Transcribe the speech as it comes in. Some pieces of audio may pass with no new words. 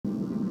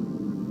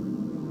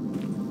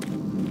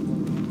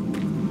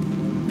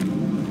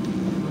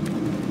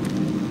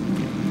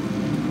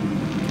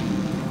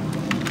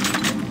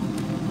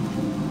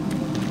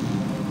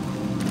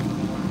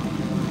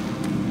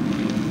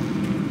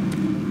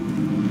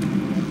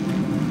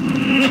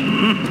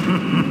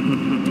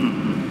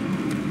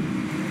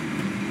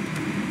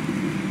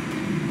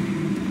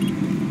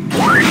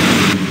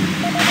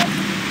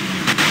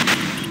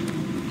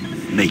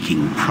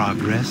making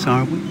progress,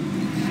 are we?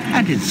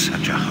 And in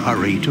such a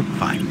hurry to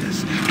find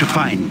us, to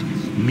find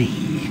me.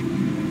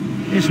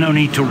 There's no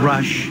need to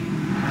rush.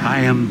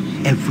 I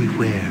am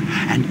everywhere,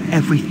 and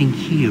everything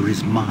here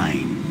is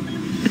mine.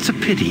 It's a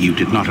pity you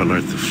did not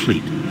alert the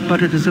fleet,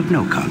 but it is of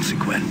no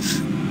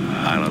consequence.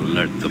 I'll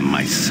alert them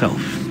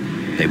myself.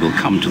 They will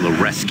come to the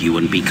rescue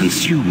and be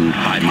consumed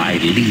by my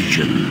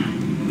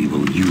legion. We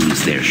will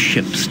use their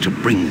ships to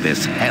bring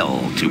this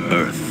hell to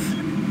Earth.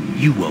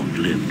 You won't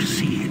live to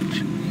see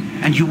it,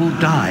 and you will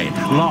die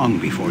long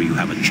before you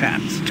have a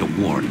chance to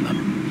warn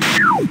them.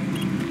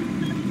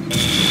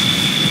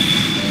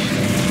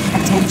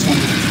 Attention.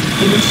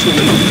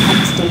 Initiating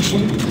pump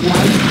station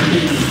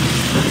 1B.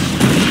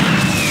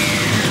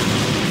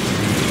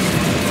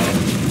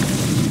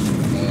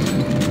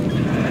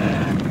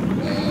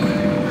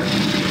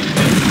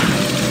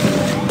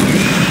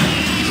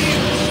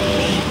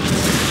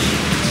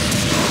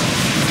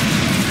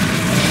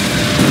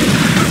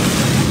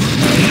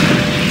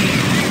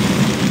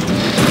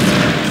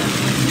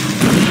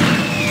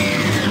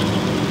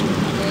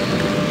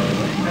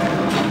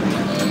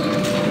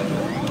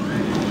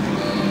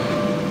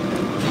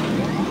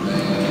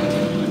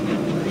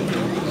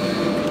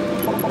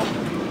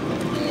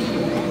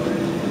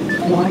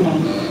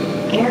 Warning.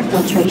 Air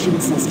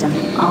filtration system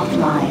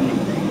offline.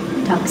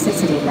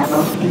 Toxicity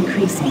level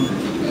increasing.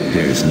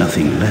 There's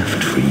nothing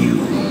left for you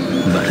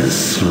but a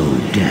slow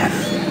death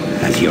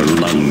as your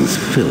lungs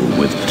fill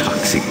with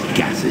toxic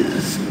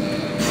gases.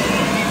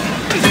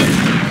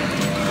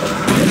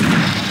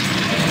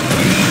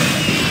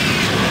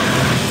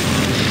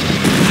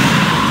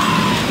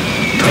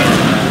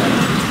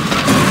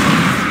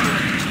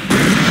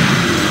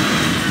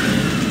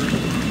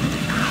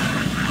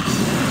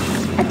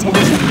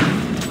 Attention.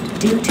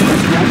 Due to the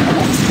threat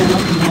of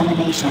external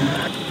contamination,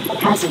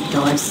 hazard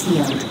doors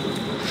sealed.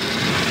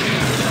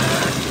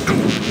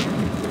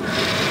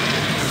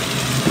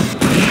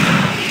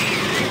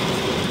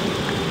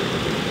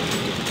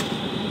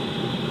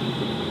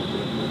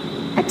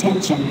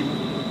 Attention.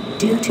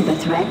 Due to the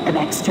threat of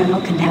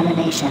external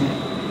contamination,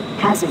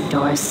 hazard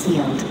doors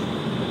sealed.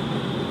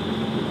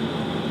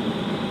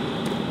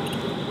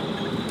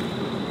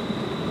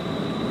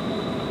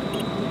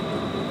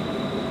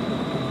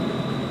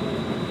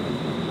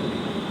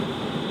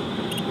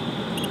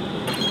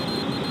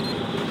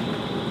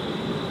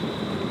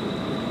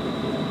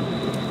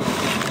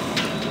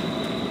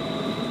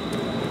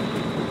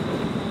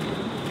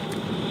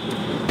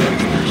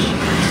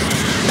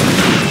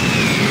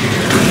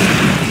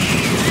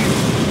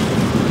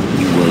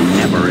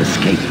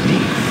 Escape me.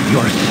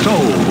 Your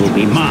soul will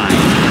be mine.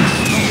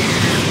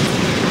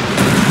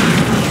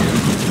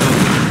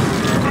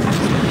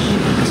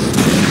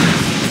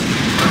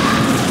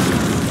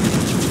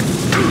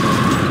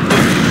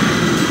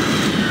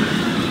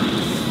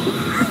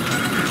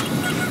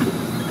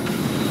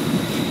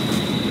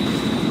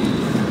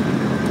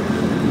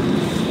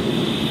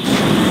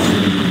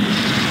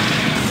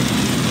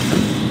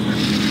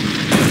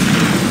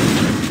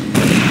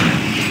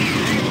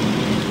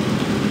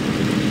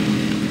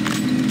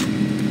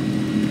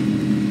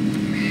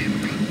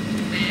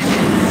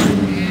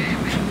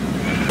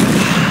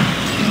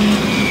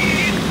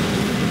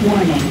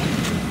 Warning.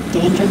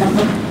 Danger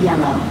level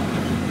yellow.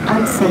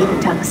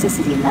 Unsafe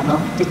toxicity level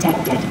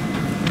detected.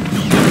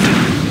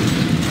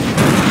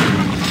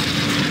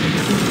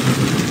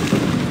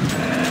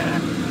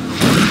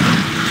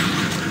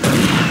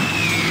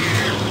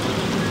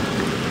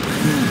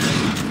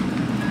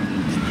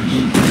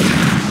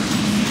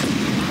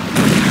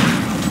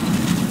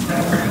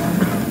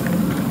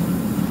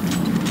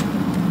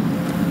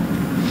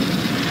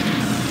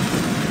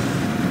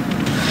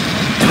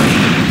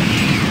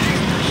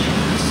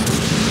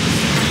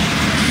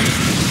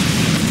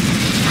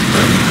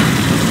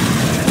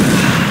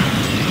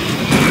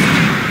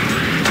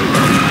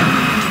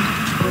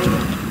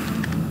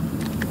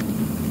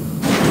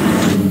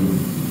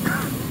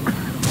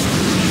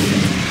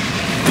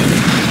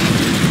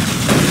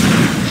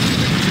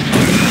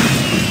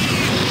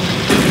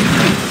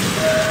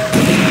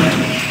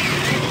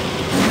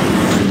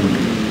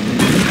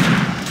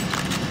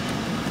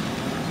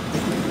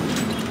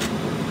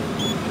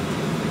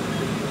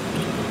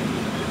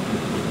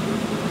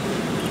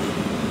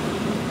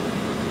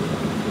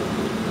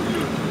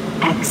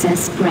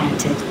 Access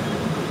granted.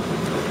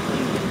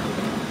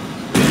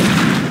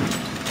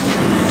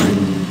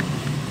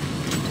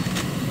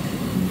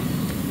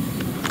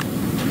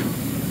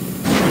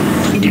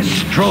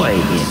 Destroy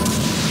him.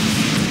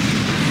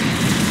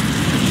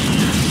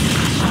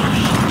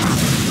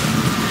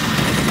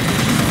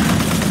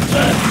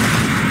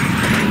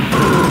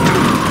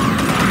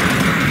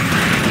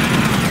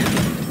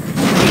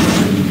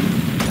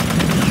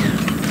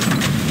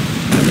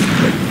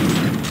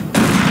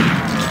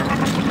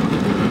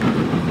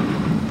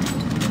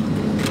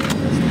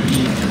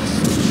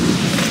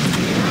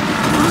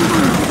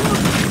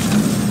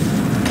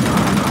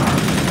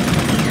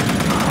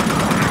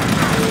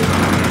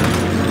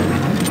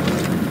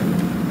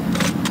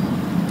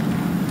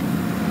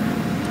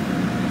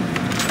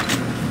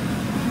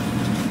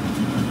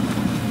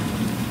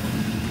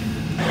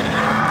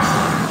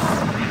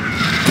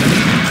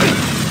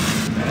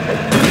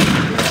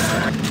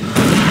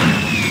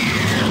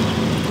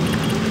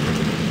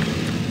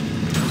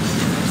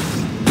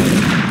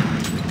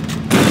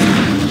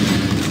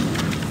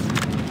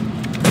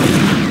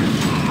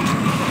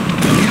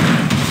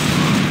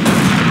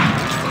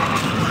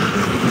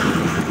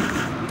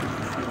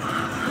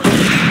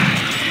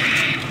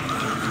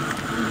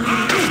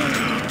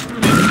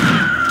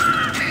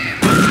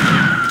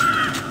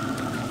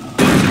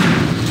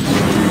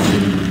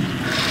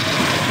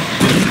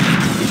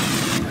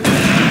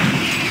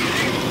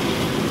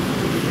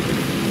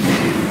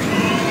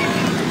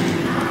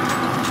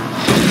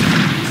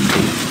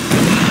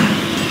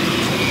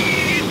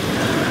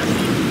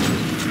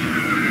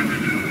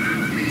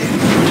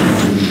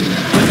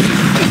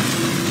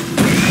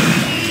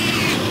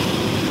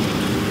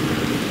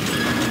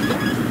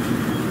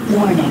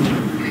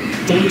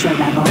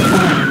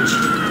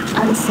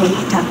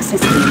 Unsafe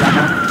toxicity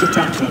level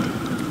detected.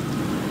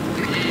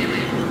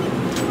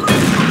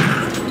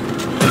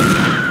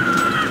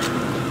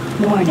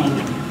 Warning.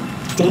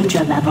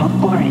 Danger level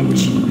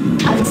orange.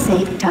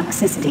 Unsafe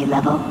toxicity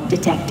level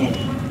detected.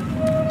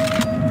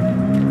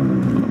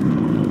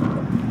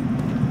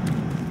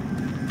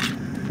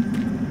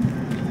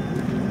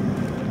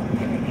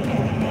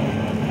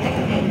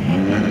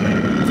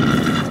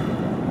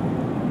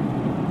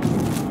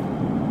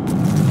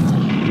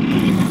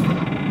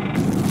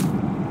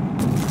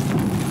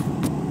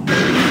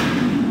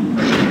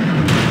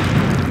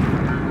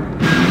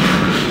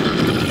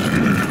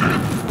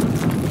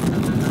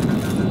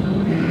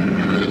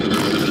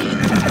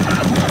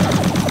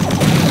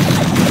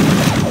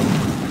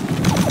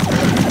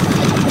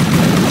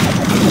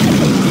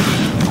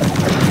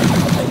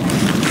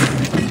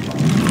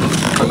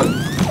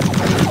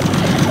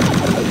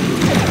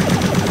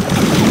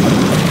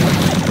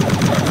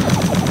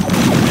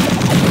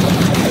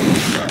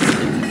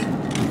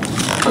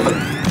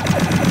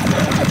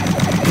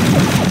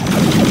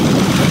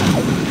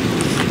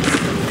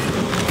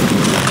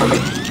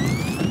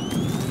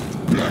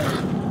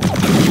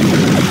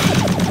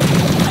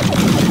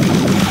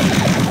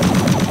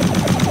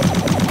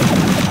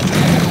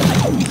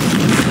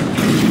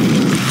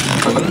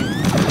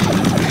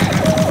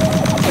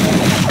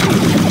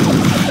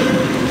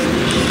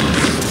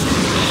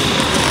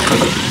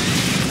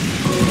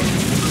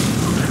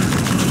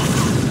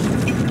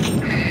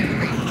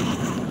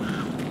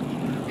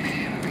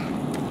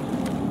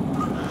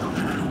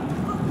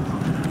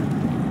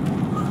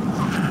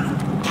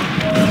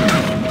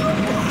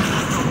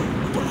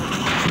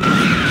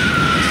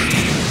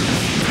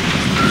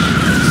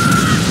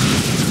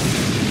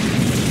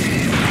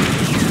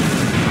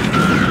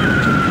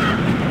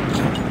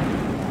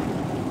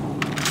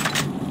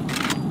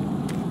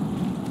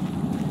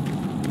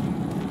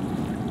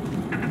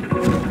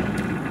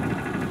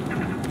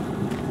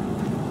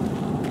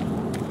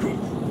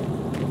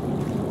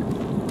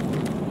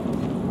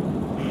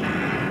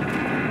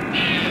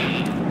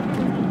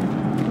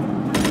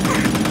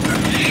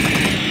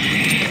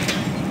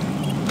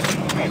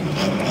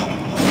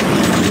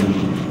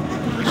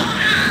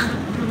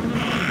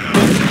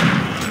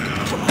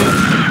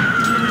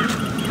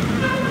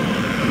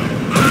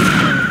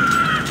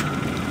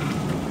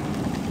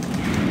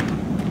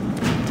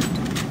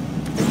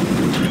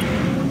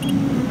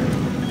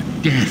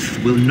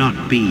 Death will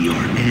not be your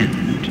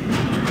end.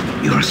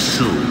 Your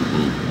soul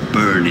will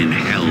burn in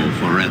hell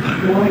forever.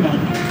 Warning.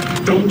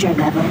 Danger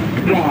level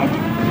red.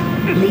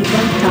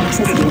 Lethal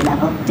toxicity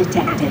level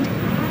detected.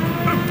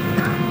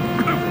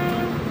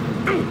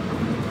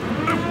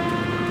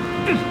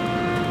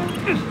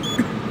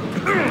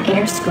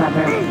 Air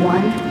scrubber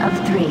 1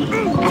 of 3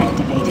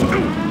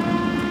 activated.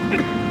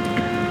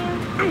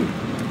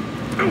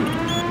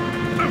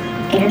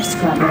 Air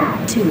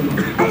scrubber 2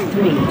 of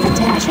 3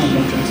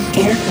 activated.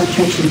 Air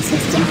filtration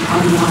system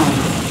online.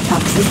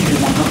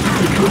 Toxicity level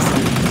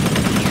decreasing.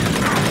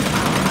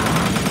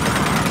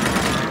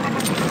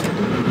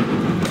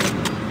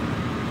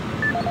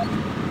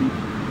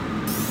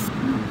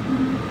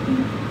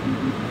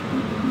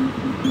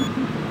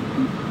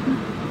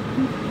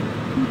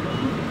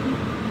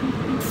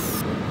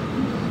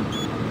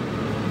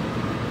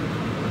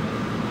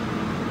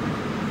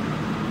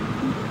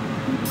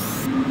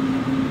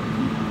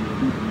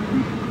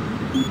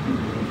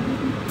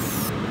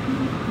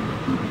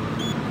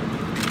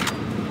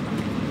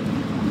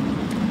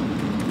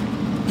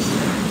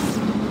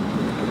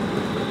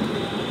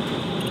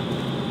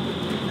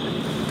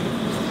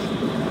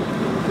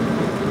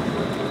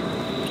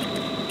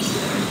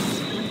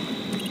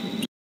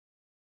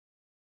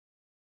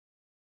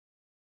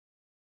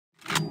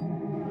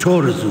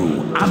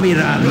 Torzu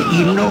Amiran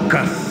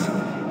Inokas.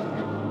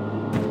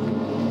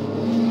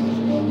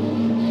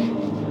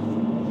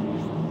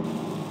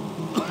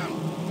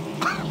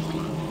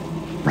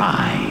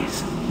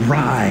 Rise,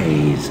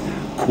 rise,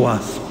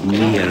 Quas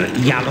Mir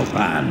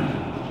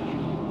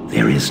Yalopan.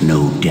 There is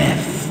no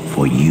death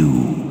for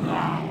you.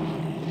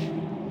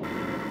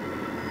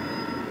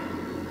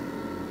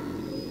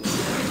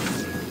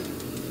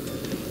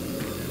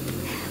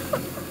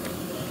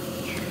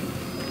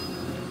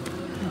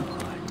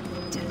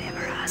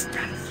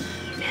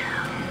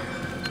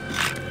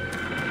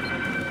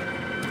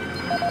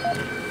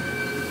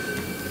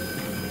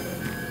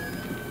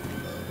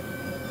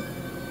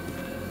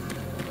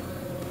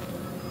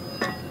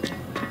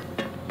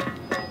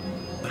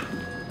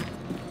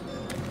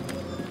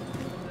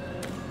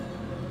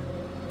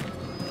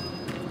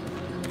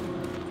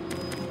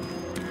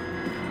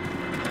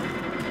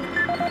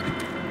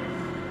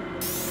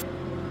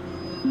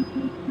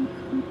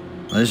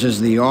 This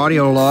is the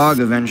audio log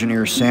of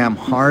engineer Sam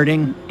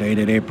Harding,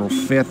 dated April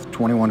 5th,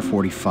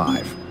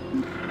 2145.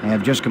 I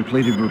have just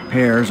completed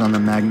repairs on the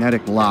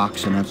magnetic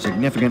locks and have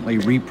significantly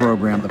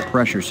reprogrammed the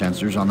pressure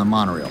sensors on the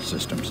monorail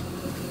systems.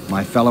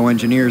 My fellow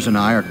engineers and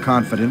I are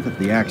confident that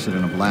the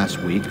accident of last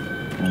week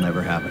will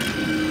never happen.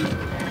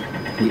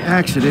 The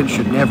accident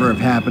should never have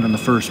happened in the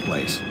first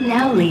place.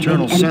 Now leaving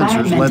Internal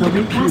sensors led the Environmental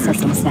computer to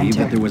Reprocessing believe Center.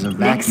 that there was a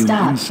Next vacuum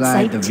stop,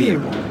 inside the Site 2.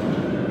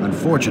 vehicle.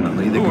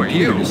 Unfortunately, the Who are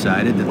computer you?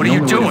 decided that What the are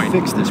you only way doing? to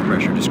fix this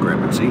pressure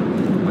discrepancy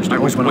was to I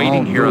was open waiting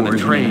all here on the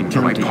doors train in an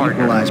for my attempt to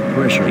partner. equalize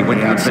pressure He on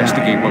went the to outside.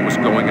 investigate what was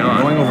going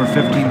on. Going over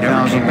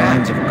 15,000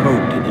 lines of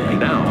code today.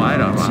 Now, I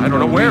don't See know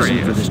no where reason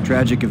he for this is.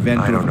 tragic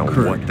event I to don't have know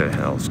occurred. what the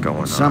hell's going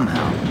on.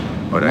 Somehow,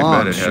 But the I bet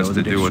logs it has show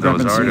to the do with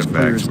those discrepancy is clear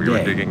artifacts as we were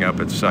day. digging up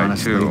at Site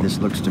Honestly, 2. this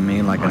looks to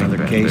me like I another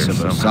bet case they're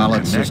of a somehow solid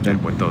connected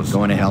system with those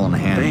going to hell in a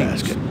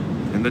things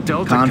handbasket. in the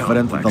Delta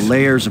Confident that the complex.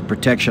 layers of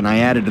protection I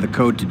added to the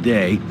code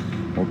today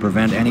will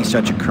prevent any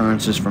such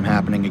occurrences from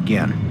happening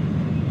again.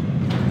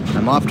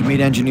 I'm off to meet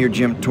engineer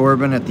Jim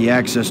Torben at the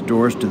access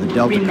doors to the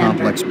Delta Remember,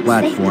 Complex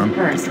platform safety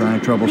first. to try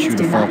and Please troubleshoot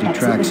do a not faulty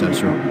exit track the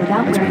sensor vehicle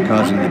without that's been wearing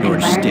causing the proper door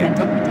to stick.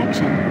 environmental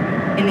protection.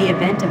 In the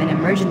event of an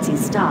emergency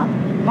stop,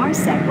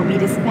 MARSEC will be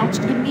dispatched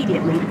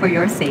immediately for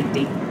your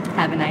safety.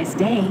 Have a nice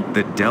day.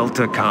 The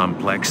Delta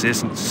complex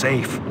isn't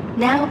safe.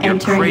 Now You're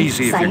entering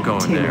crazy if Site you're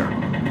going 2. there.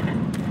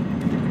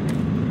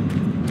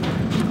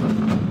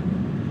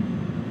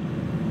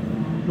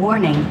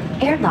 Warning,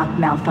 airlock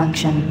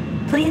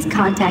malfunction. Please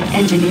contact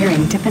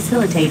engineering to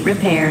facilitate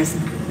repairs.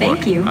 Thank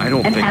Look, you, I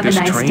don't and think have this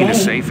a nice train day.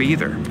 is safe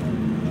either.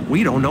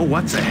 We don't know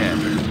what's ahead.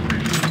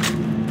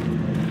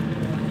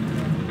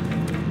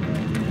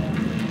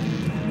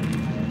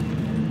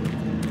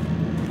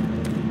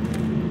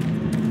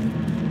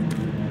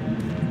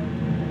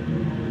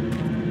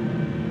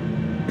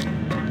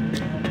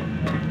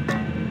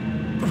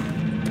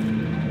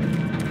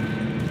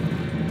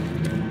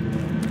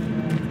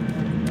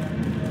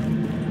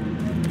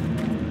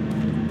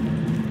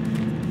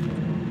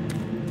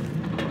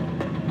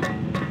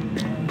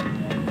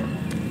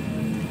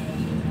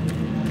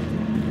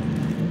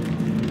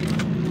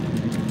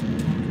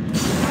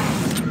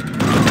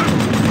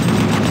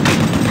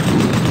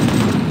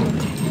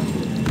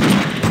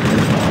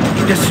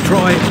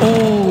 Destroy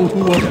all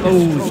who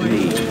oppose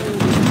me.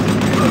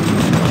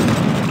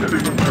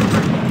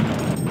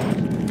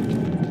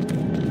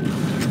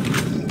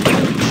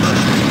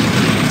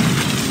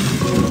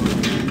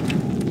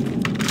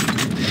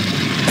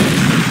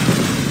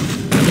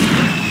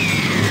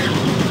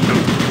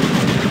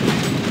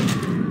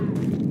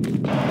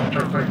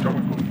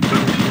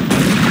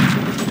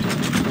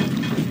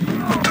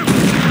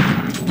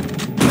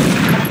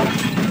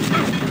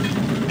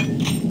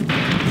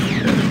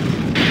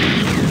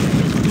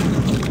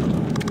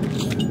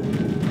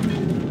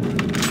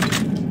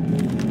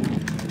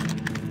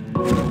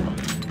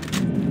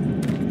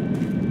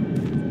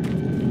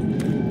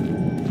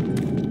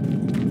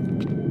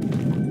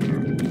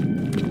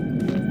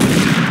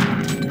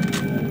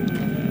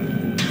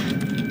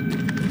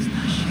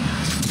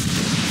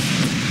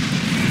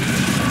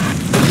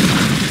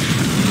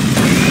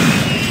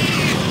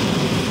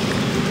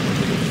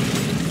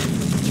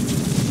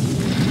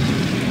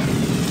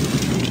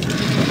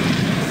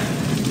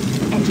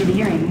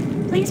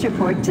 Engineering, please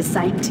report to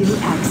Site 2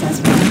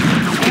 access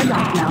ramp.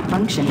 Airlock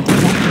malfunction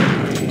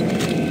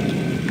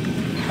detected.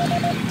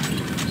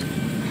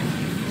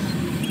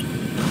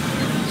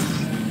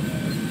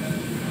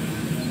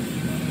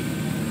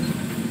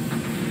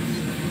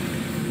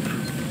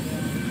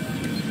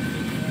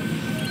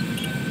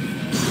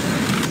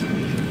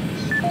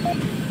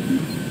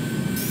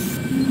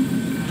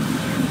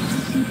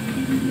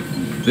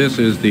 This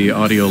is the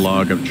audio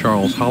log of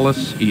Charles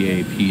Hollis,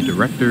 EAP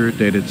Director,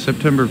 dated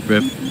September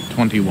 5th,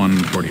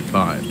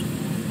 2145.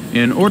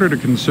 In order to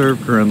conserve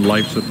current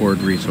life support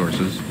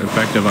resources,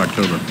 effective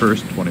October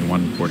 1st,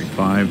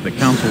 2145, the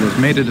Council has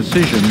made a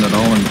decision that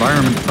all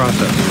environment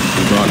processes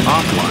be brought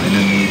offline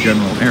in the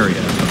general area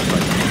of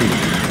Site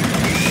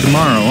 2.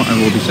 Tomorrow, I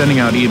will be sending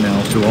out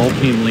emails to all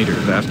team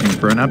leaders asking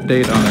for an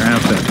update on their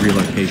asset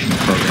relocation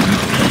program at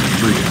Site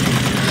 3.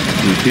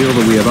 We feel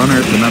that we have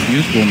unearthed enough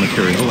useful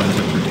material as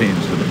it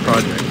pertains to the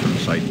project from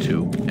Site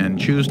 2, and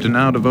choose to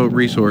now devote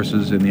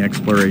resources in the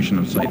exploration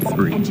of Site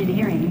 3.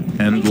 Engineering,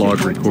 End please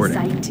log report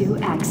recording. to Site 2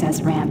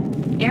 access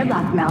ramp.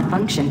 Airlock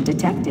malfunction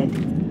detected.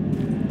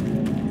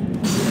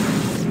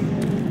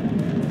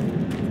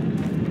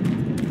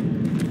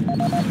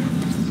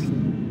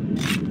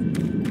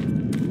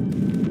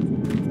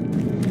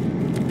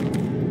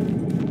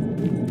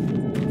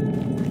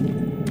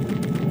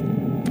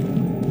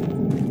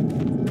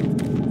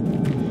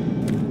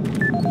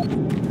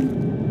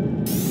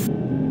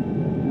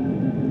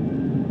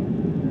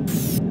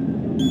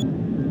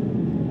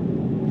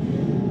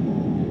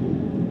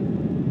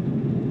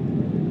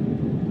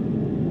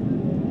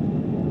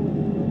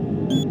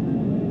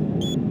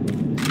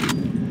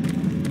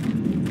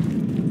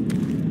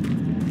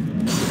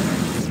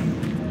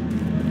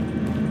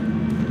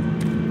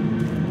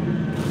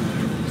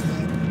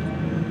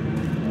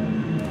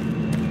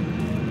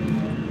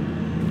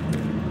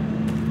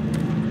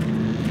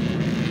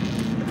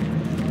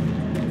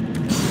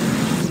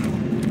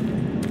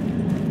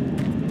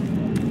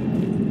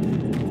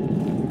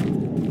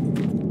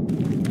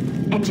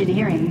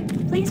 Engineering,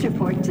 please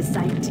report to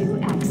Site 2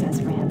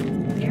 access ramp.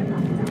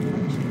 Airlock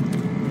malfunction.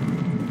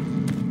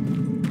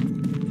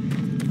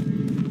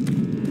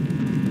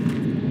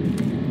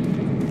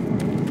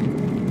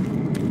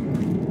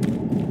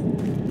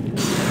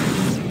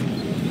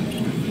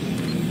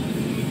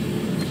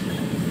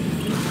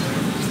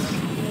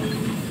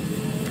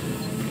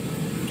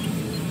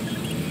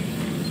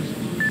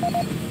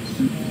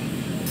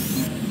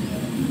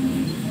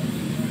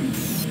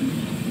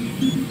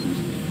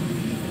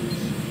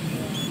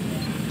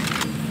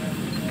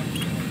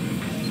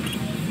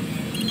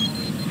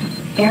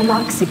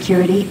 Airlock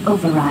security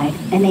override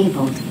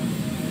enabled.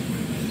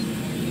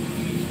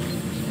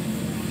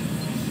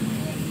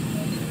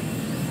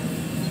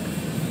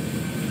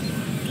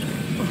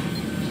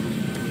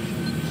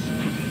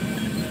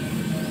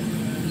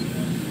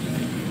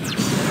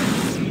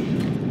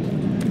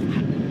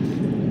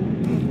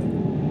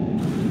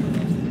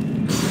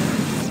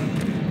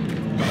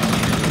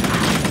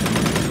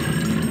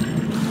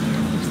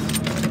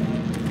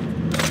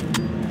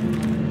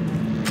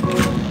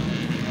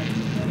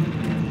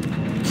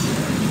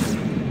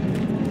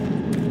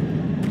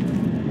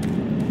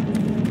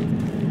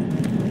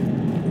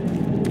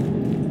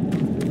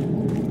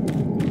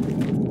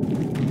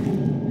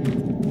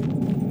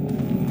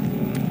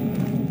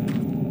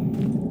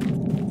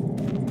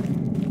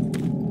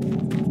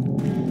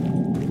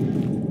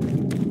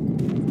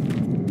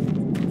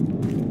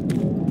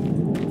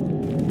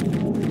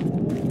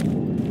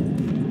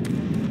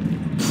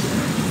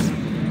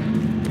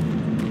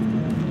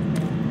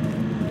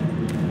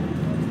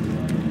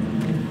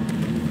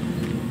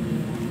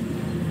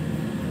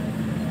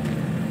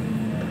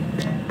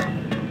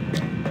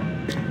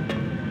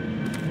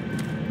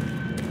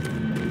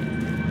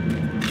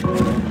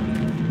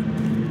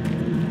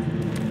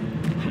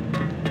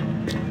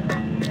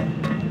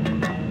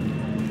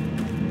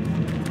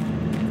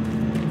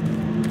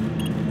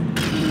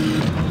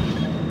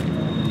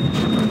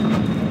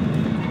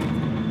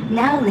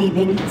 Now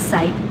leaving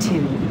Site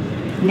 2.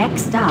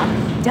 Next stop,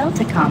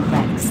 Delta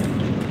Complex.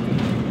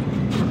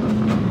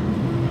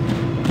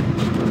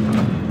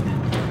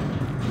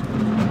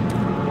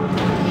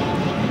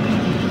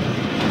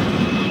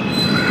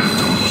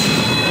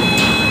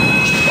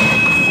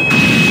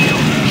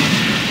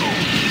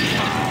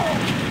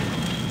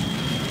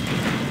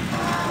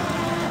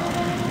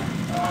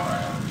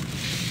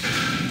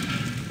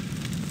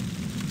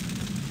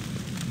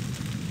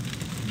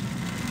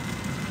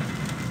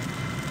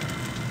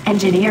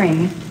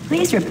 Engineering,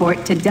 please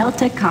report to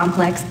Delta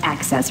Complex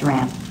access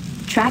ramp.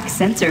 Track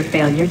sensor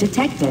failure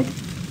detected.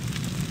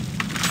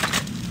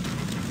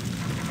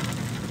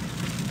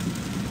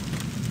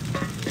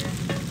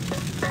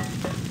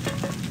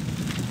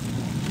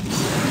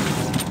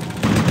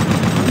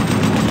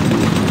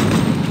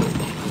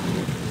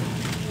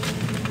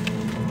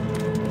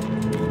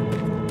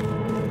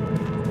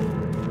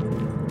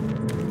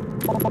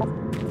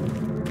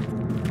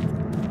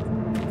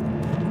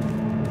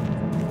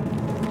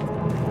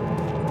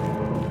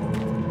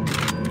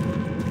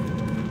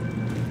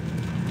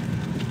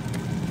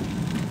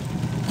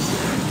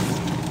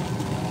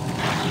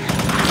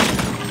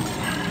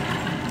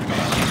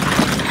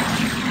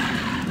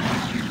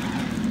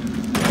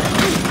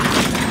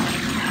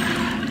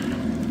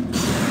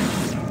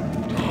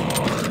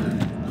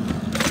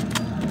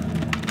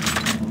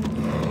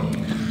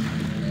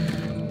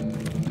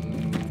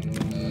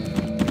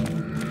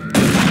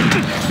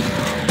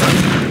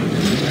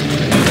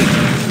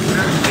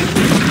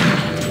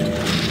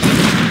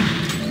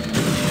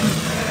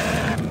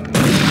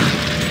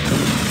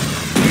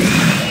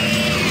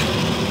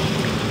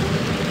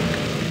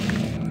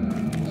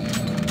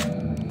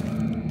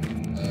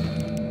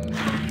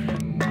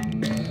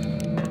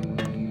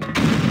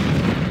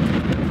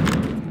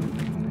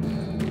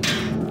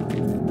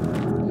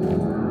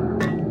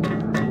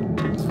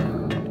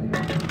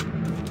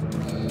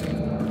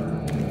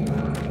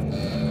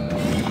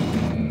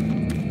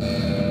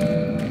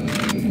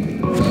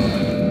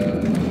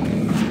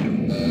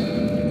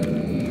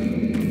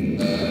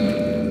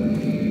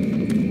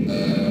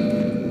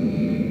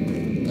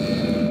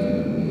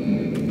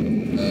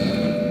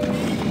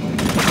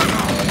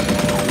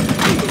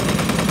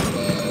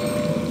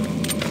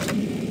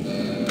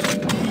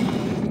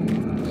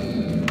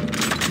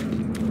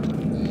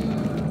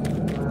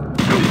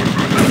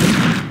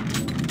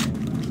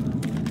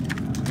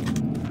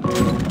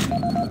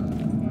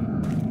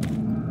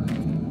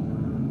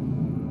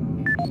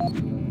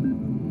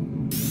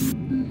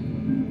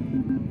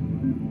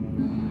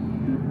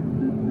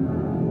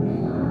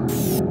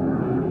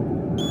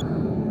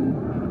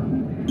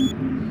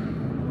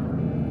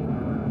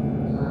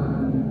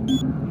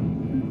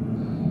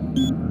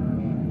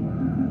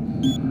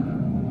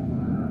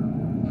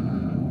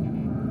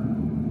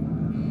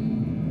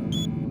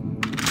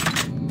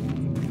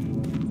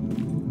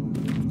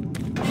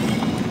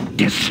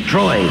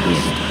 Destroy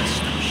him.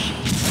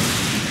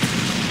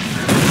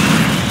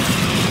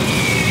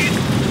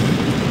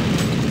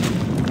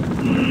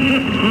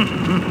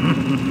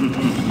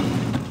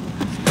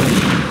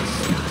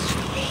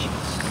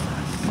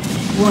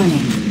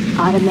 Warning,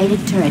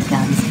 automated turret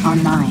guns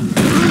online.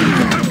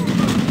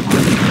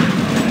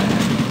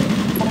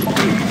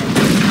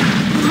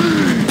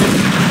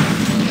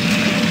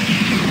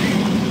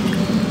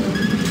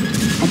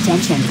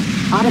 Attention,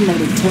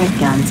 automated turret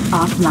guns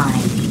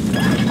offline.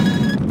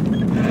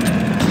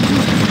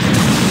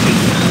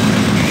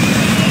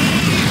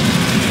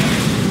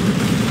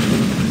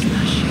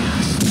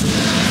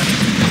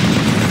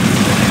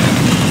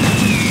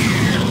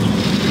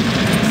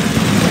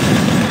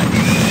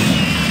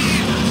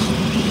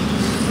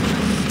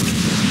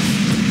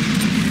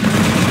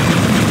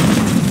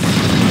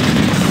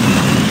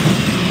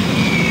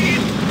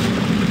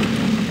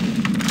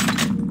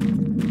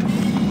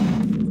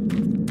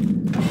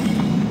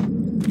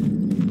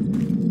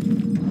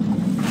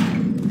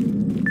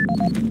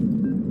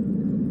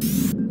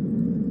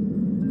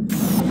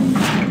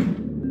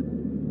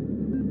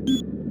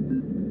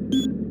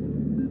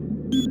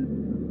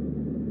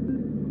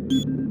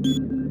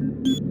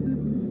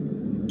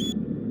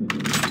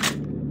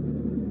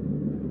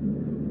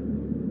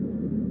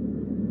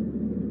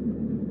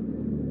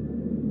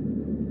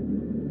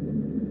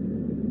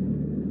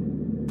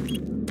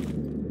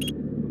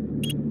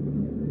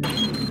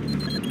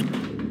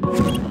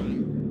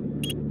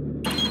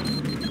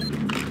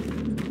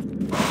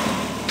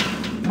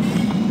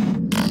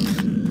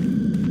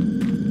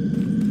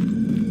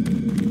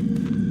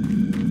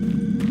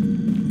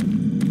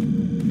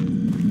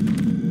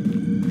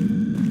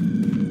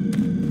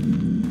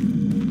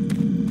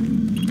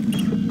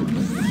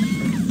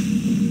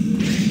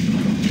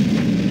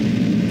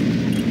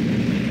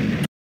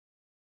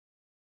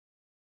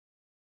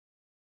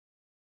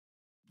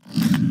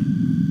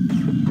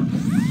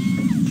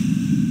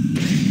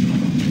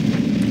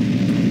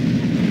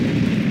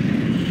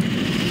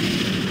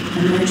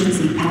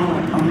 Emergency power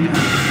only.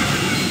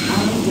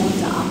 All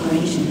Delta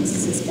operations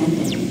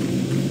suspended.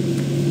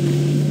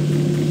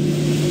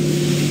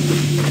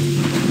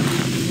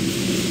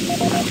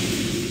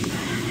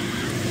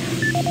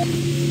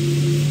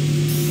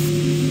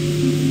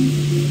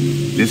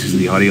 This is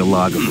the audio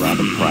log of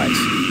Robert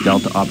Price,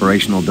 Delta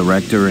Operational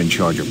Director in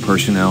charge of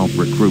personnel,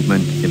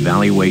 recruitment,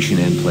 evaluation,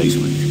 and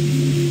placement.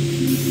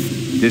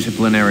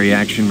 Disciplinary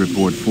Action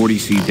Report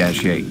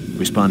 40C-8,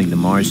 responding to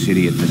Mars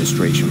City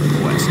Administration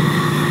request.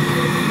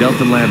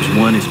 Delta Labs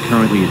 1 is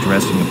currently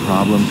addressing a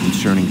problem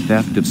concerning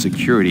theft of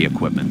security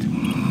equipment.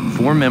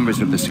 4 members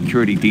of the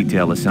security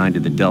detail assigned to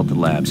the Delta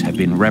Labs have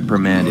been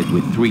reprimanded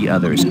with 3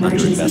 others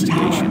under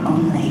investigation.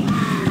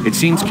 It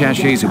seems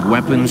caches of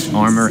weapons,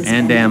 armor,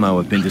 and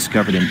ammo have been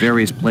discovered in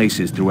various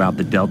places throughout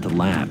the Delta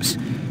Labs.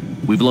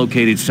 We've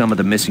located some of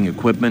the missing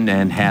equipment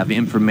and have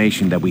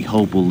information that we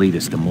hope will lead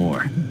us to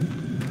more.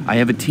 I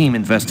have a team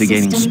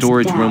investigating Systems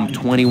storage down. room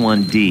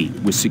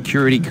 21D with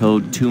security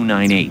code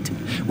 298,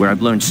 where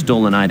I've learned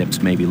stolen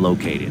items may be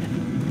located.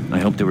 I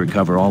hope to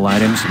recover all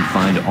items and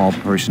find all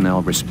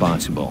personnel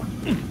responsible.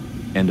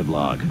 End of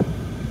log.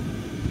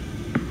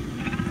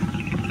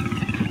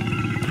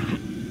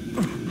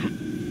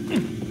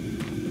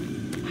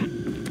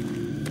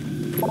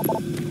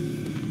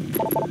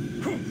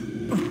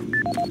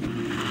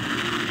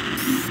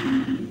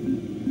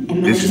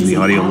 This is the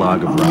audio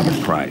log of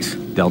Robert Price,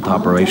 Delta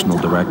Operational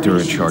Director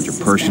in charge of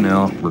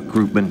personnel,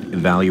 recruitment,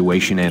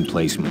 evaluation, and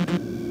placement.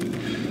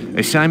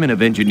 Assignment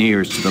of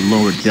engineers to the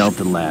lower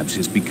Delta Labs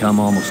has become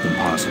almost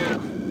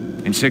impossible.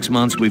 In 6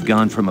 months, we've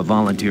gone from a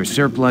volunteer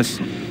surplus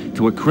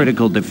to a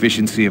critical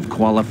deficiency of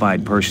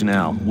qualified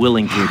personnel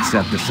willing to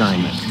accept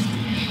assignment.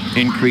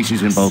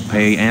 Increases in both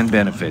pay and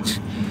benefits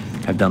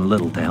have done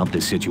little to help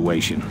this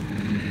situation.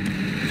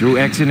 Through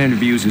exit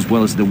interviews as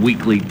well as the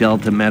weekly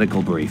Delta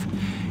medical brief,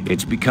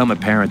 it's become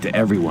apparent to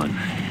everyone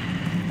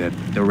that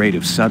the rate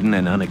of sudden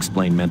and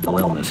unexplained mental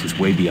illness is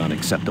way beyond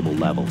acceptable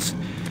levels,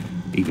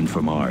 even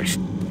for Mars.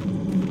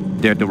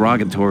 They're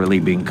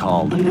derogatorily being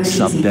called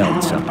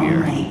sub-delts up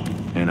here,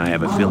 and I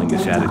have a feeling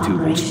this attitude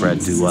will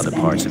spread to other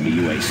parts of the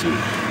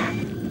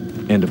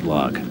UAC. End of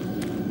log.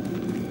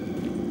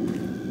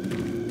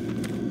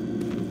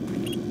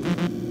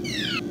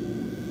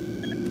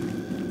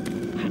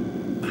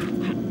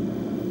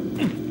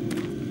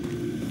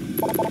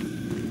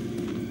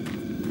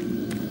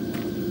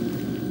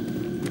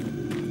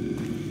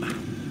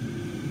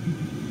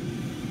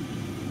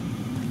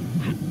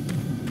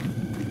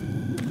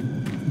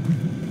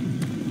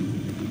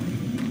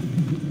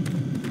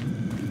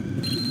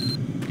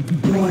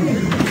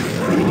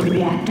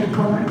 Reactor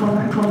core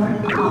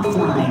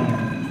offline.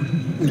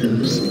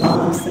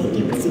 Follow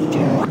safety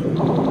procedure.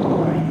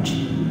 Orange.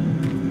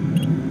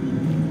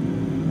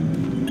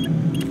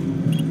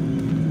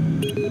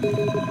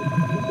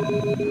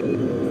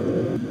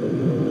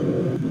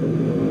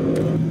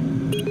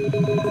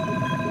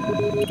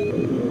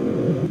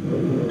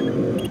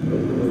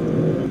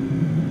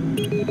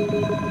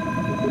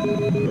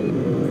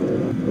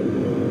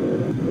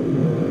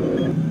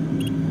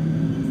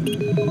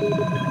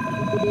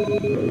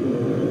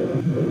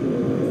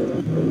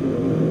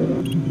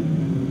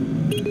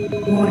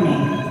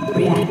 Warning,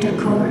 reactor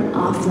core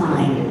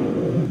offline.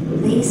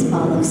 Please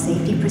follow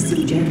safety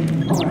procedure,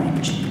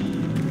 orange.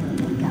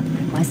 Lookup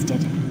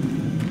requested.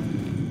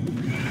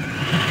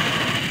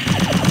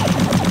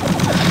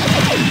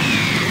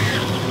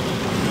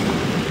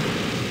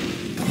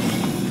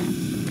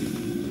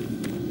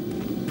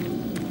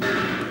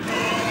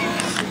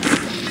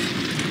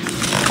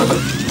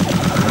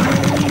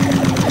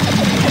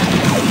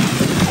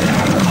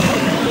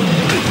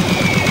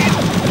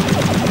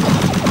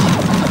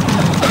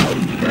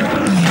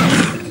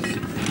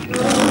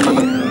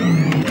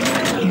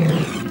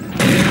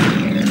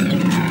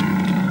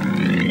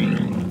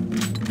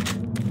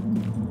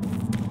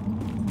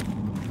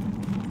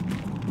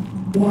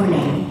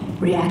 Warning,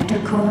 reactor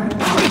core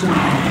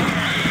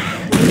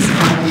offline. Please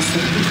follow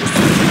safety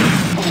procedure, orange.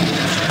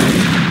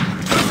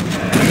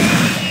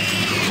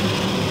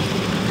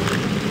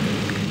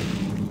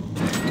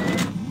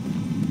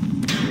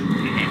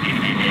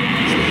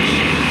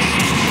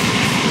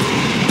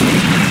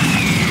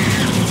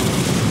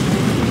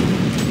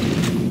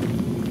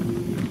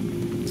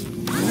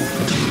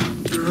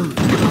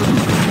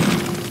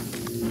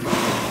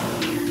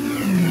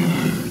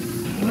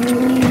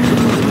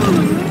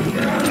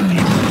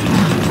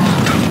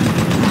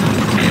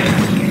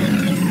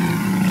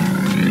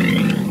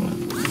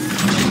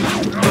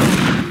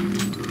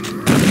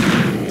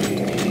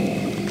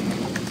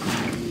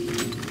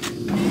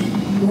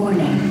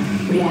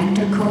 Warning,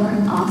 reactor core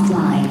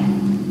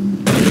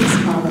offline. Please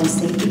follow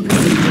safety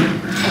procedure,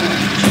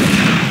 orange.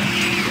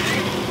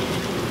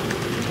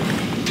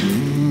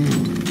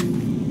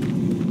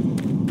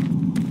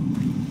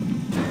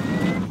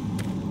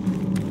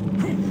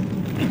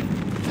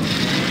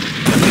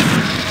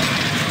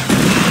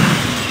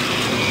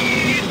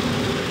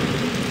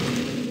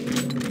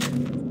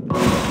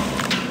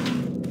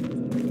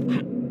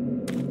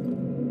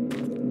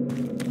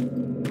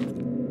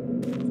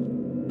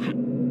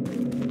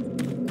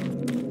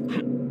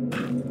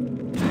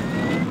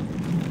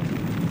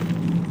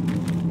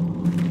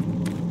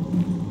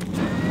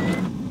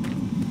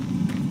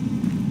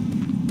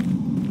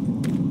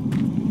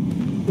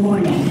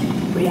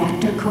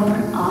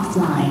 core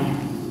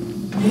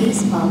offline.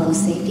 Please follow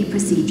safety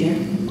procedure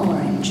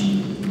orange.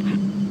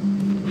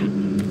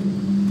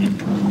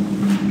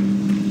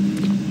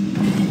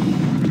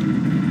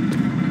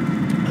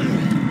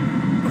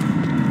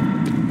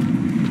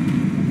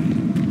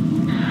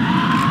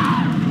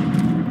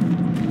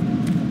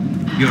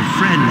 Your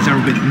friends are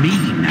with me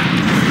now.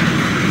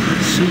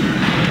 Soon,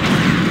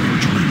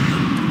 join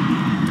them.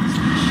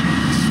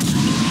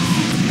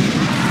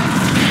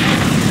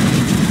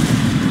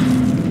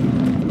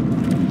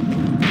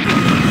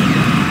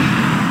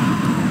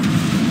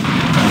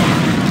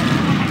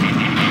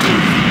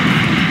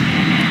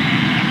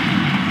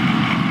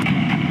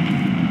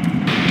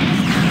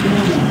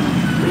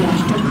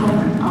 Reactor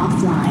core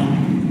offline.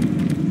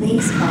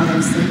 Please follow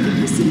safety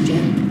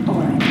procedure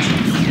orange.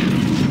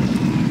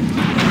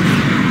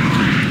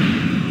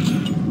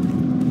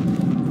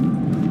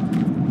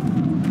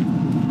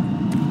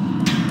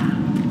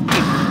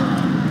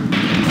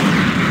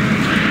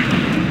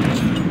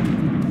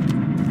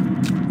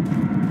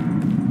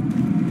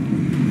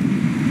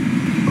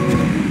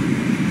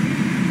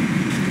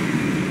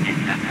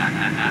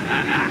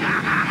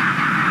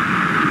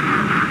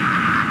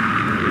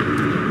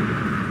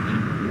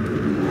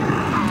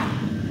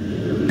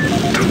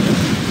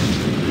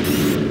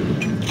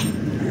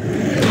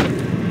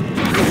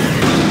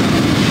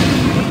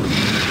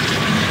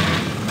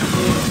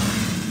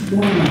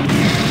 Warning,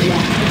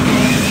 reactor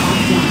core offline.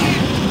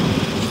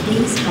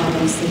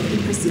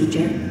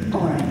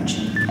 Please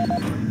follow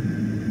safety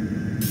procedure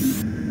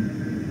orange.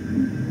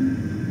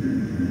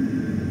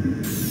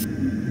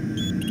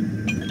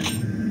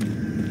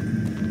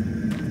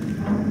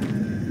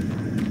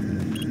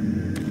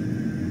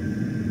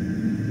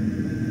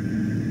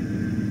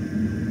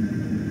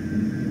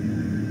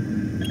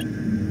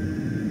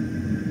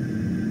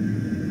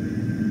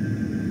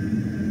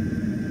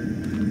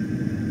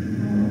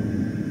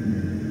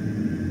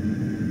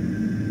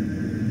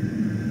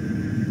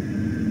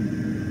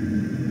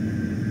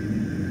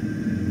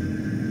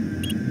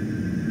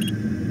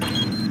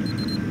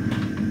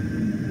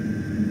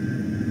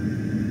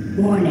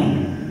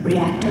 Warning,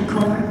 reactor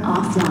core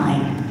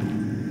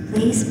offline.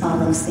 Please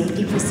follow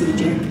safety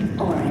procedure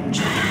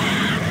orange.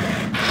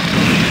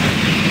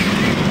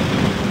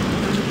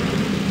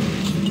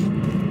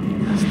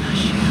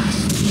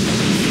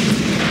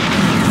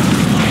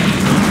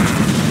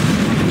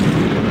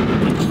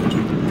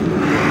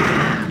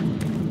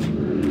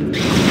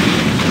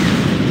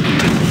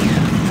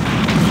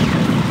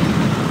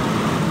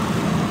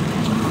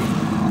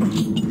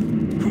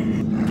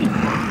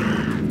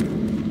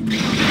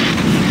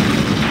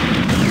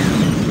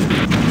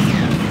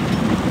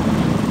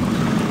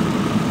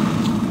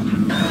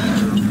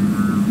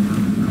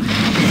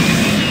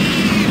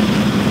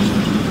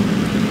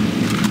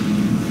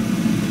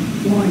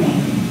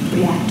 Warning,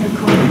 reactor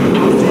core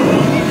offline.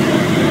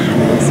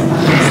 Please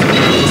follow safety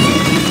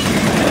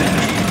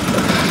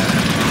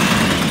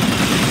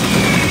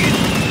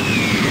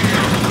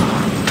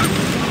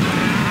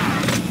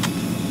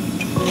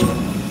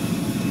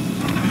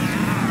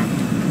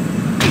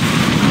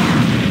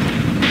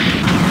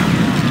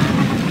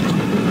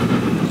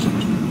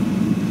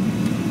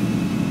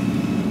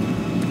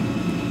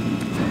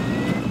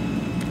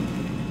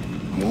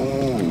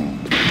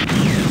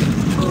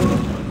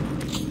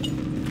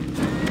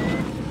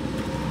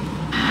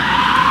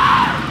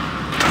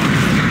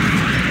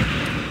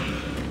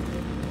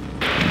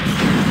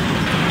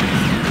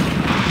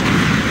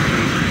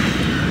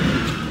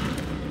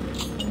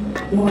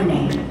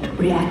Warning,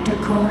 reactor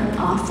core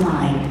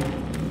offline.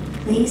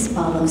 Please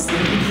follow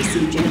safety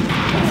procedure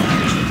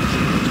orange.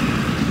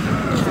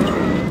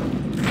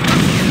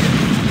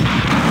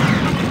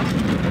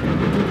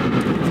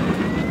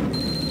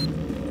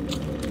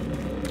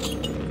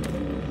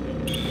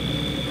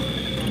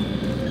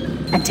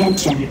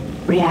 Attention,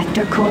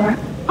 reactor core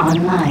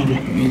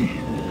online.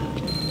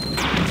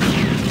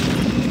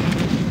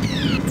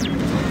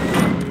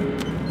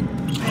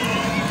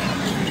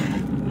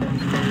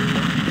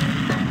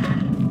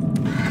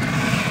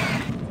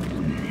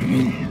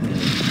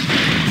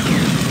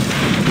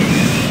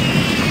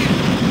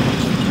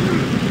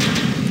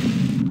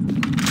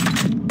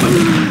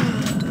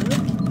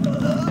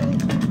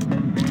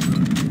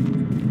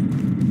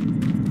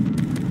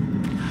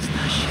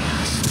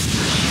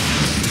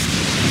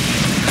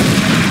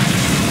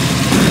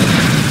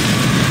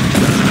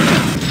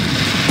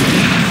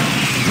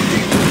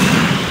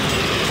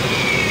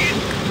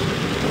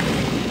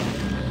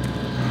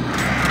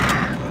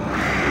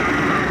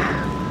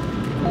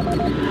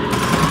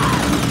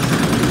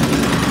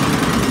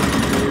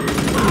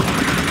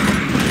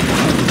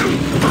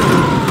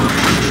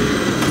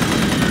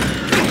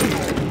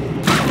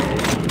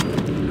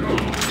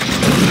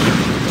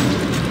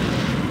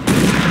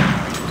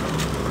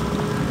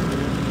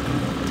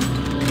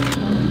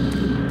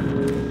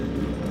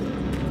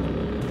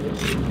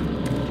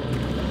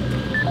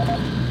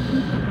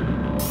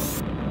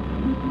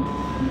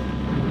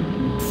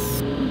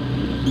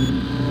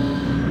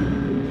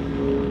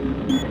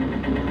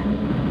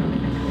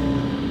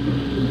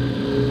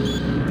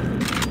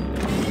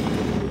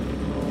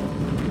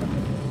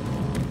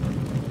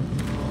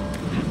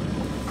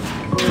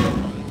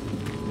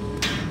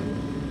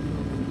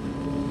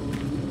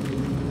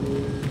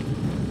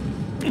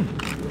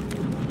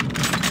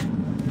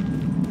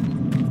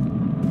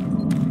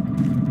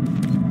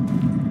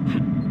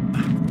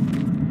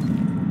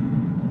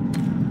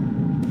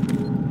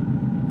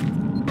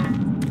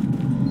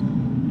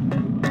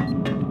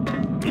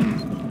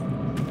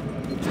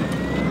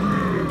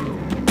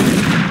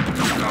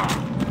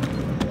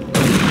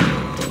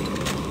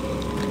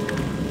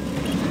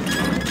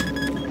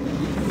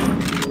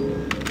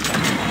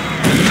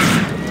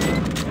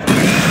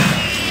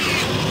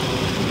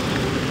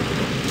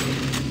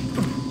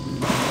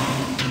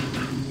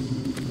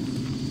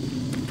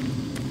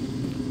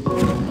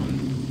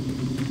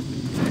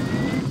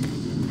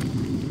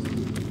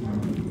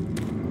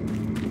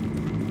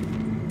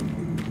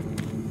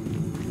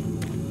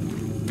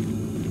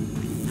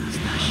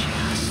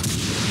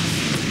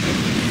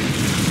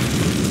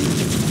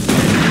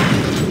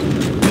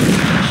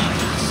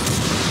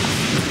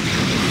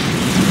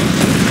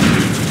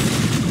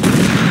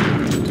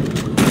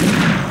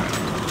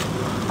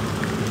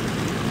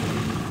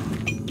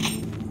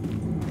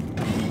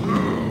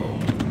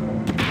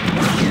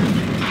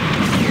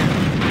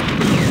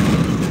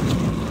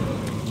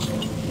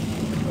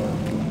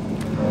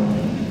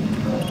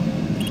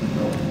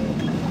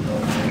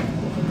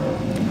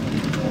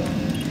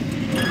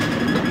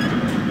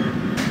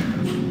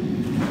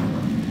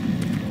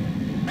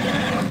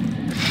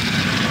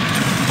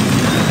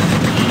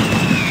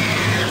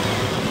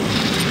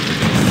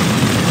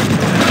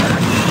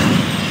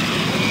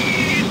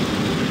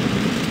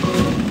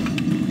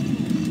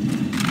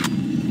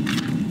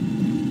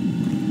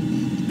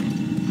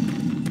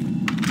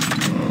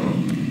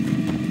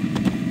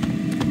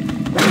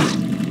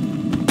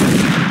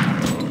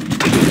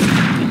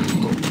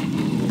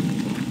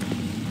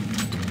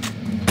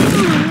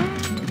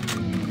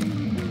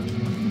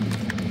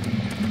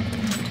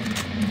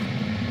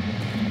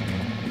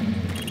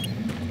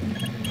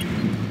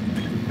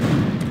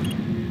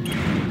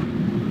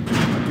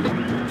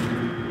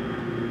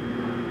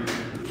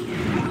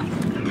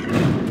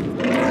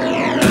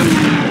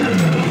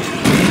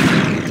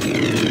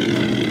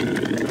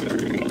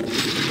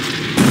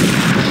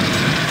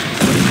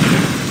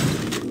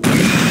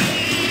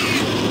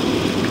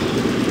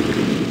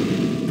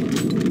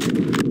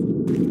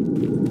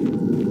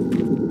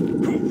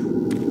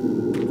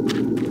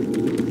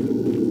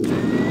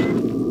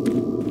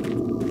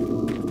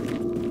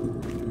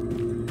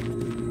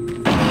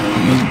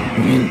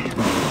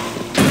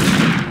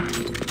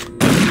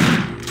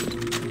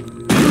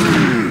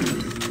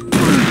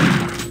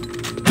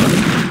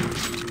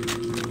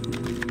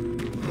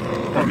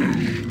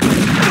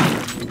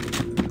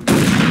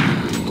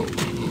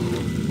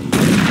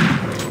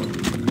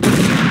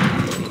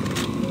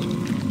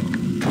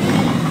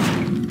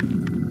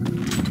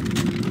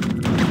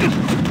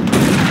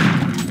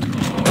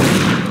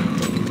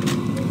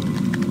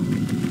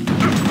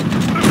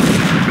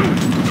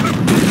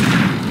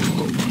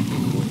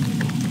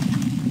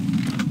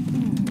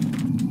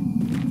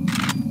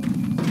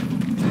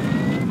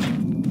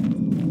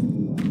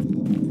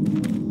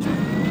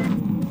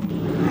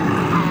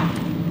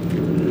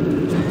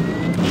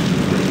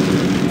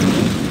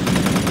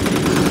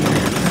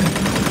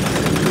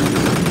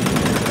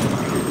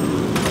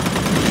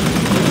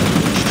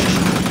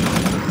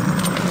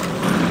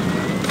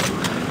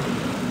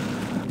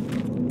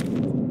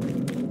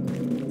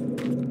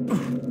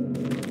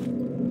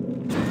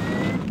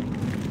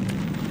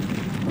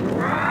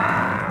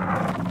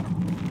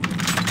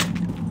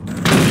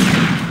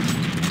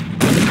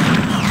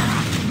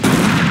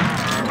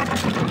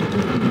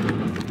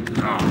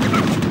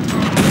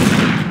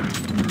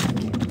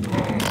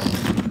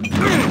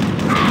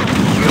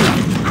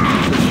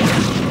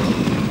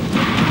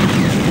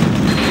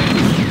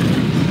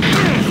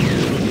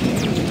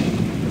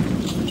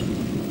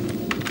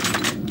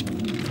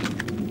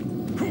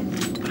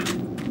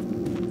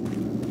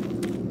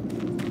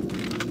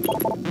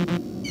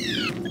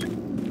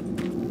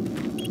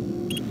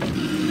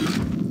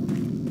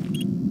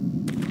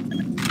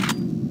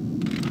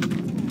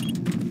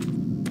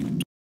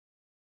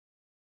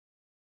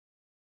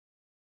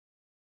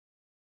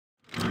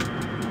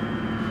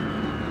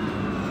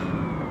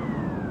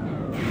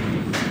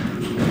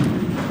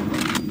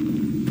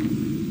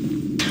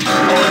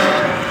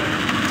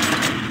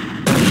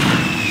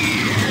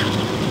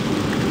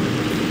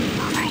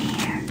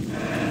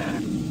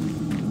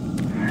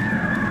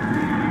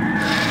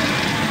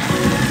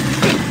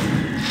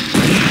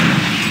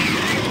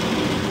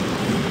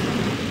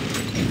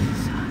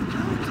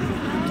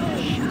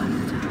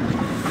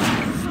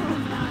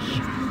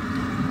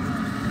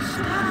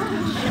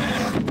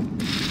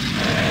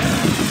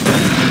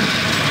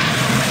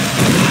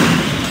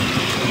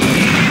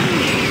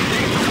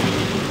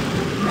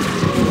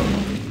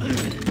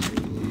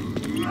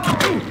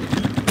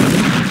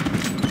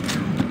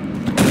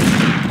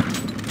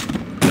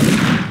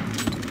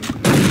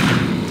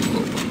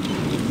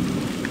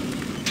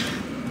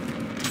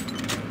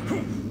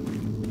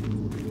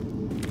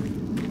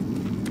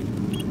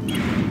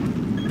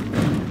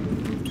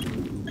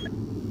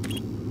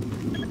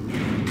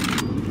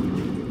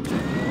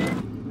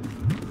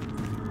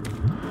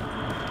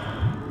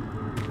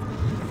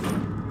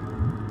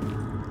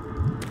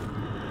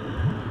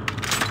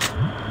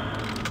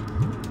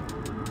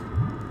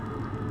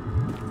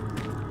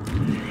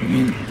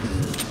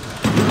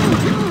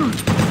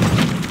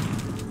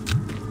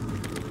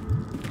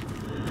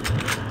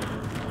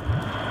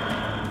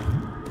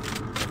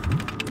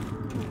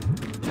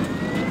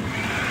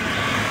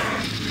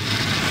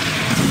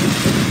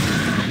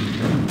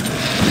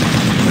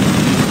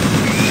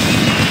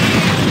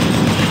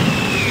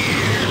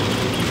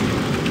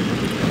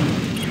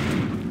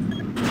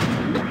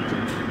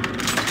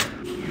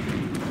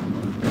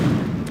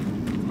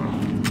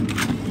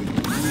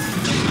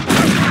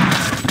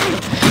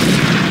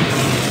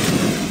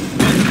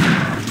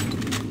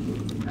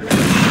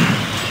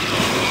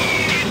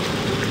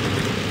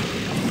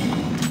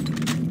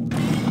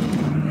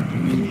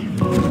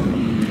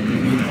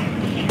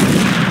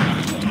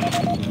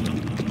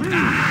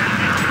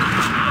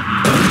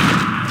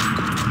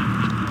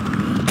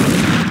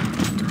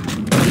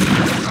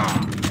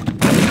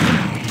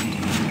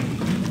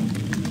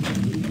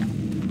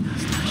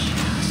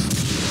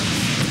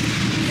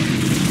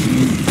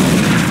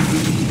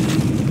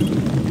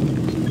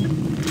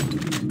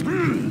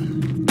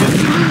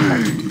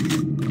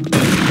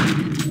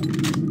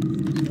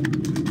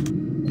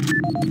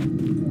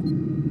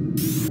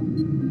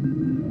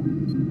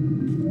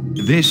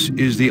 This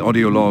is the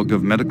audio log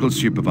of Medical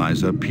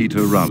Supervisor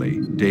Peter Raleigh,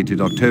 dated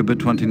October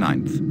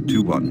 29th,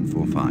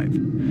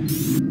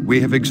 2145.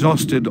 We have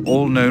exhausted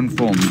all known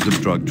forms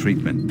of drug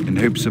treatment in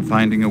hopes of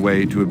finding a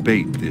way to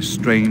abate this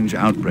strange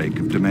outbreak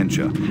of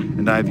dementia,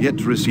 and I have yet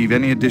to receive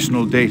any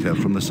additional data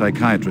from the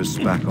psychiatrists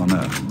back on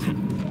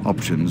Earth.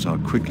 Options are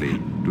quickly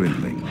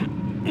dwindling.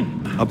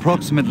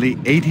 Approximately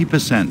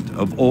 80%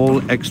 of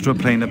all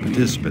extraplanar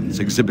participants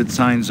exhibit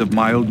signs of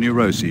mild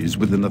neuroses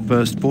within the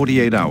first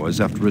 48 hours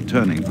after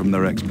returning from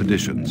their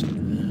expeditions.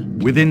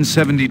 Within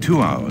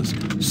 72 hours,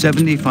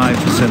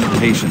 75% of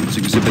patients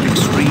exhibit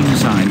extreme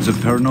signs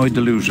of paranoid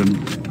delusion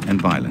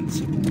and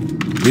violence.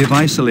 We have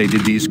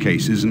isolated these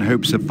cases in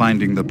hopes of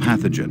finding the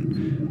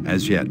pathogen.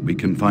 As yet, we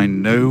can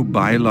find no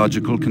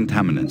biological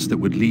contaminants that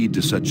would lead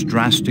to such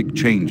drastic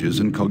changes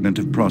in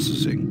cognitive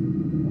processing.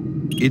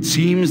 It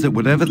seems that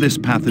whatever this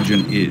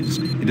pathogen is,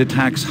 it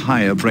attacks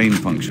higher brain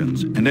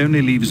functions and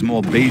only leaves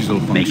more basal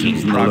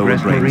functions in the lower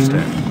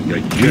brainstem.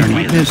 We have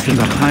witnessed that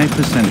a high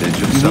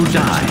percentage of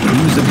subjects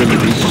lose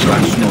ability for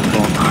rational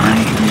thought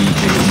and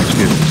communication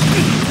skills,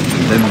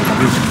 and then the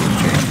physical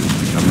changes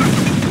become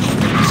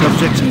evident.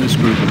 Subjects in this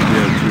group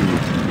appear to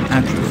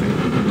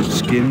atrophy.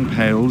 Skin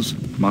pales,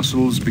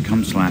 muscles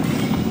become slack,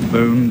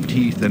 bone,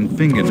 teeth, and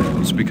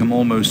fingernails become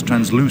almost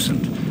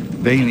translucent,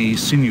 veiny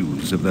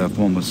sinews of their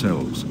former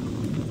selves.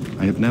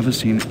 I have never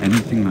seen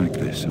anything like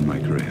this in my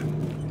career.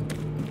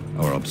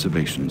 Our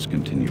observations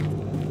continue.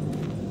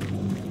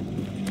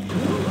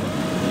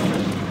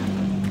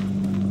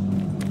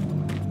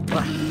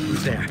 What?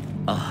 Who's there?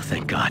 Oh,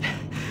 thank God.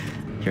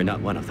 You're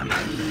not one of them.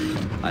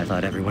 I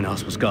thought everyone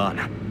else was gone.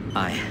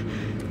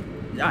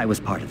 I was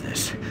part of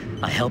this.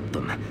 I helped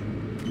them.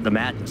 The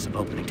madness of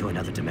opening to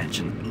another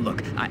dimension.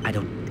 Look,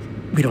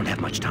 we don't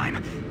have much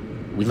time.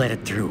 We let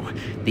it through.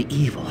 The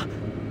evil.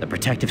 The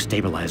protective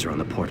stabilizer on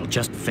the portal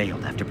just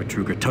failed after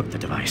Betruger took the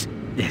device.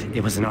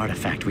 It was an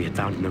artifact we had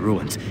found in the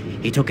ruins.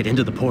 He took it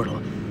into the portal,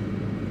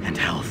 and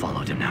hell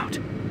followed him out.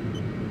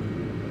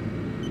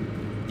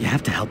 You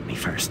have to help me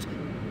first.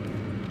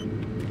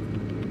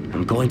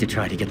 I'm going to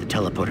try to get the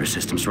teleporter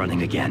systems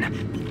running again.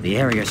 The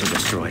areas are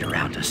destroyed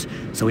around us,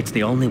 so it's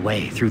the only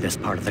way through this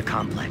part of the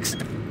complex.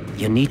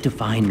 You need to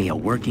find me a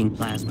working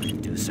plasma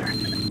inducer.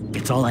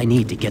 It's all I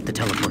need to get the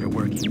teleporter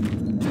working.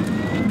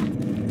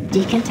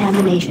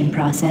 Decontamination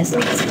process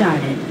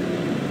started.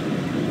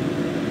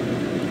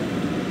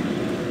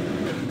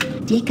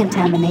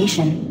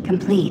 Decontamination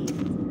complete.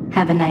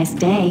 Have a nice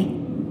day.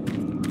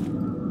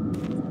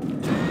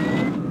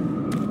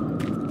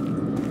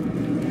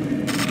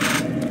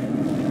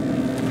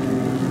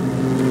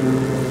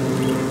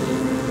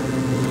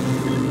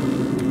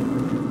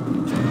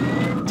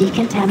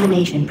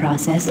 Decontamination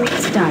process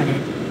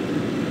started.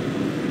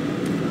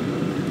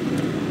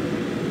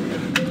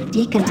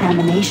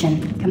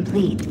 Decontamination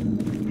complete.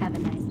 Have a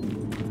nice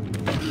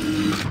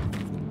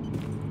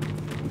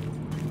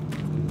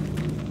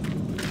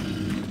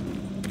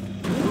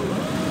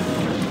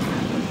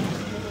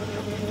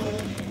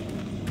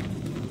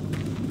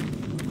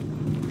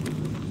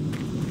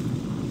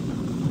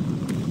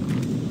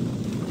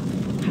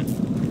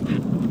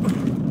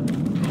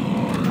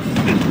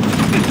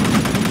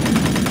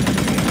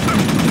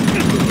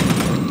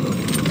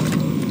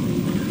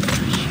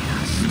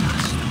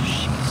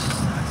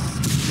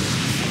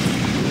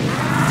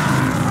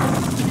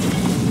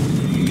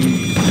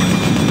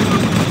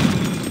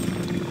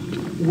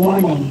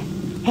Warning.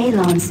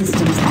 Halon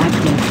systems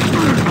active.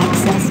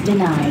 Access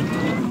denied.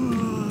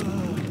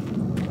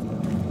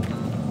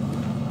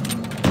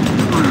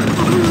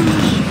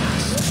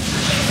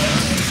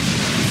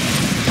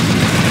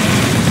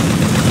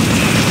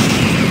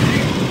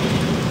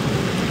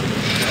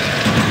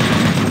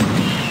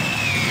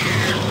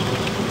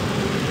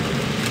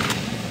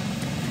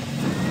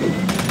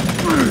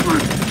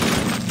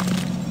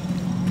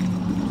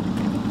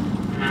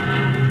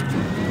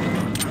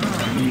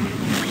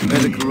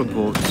 Medical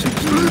report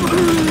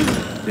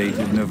 16,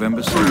 dated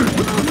November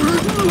 7th.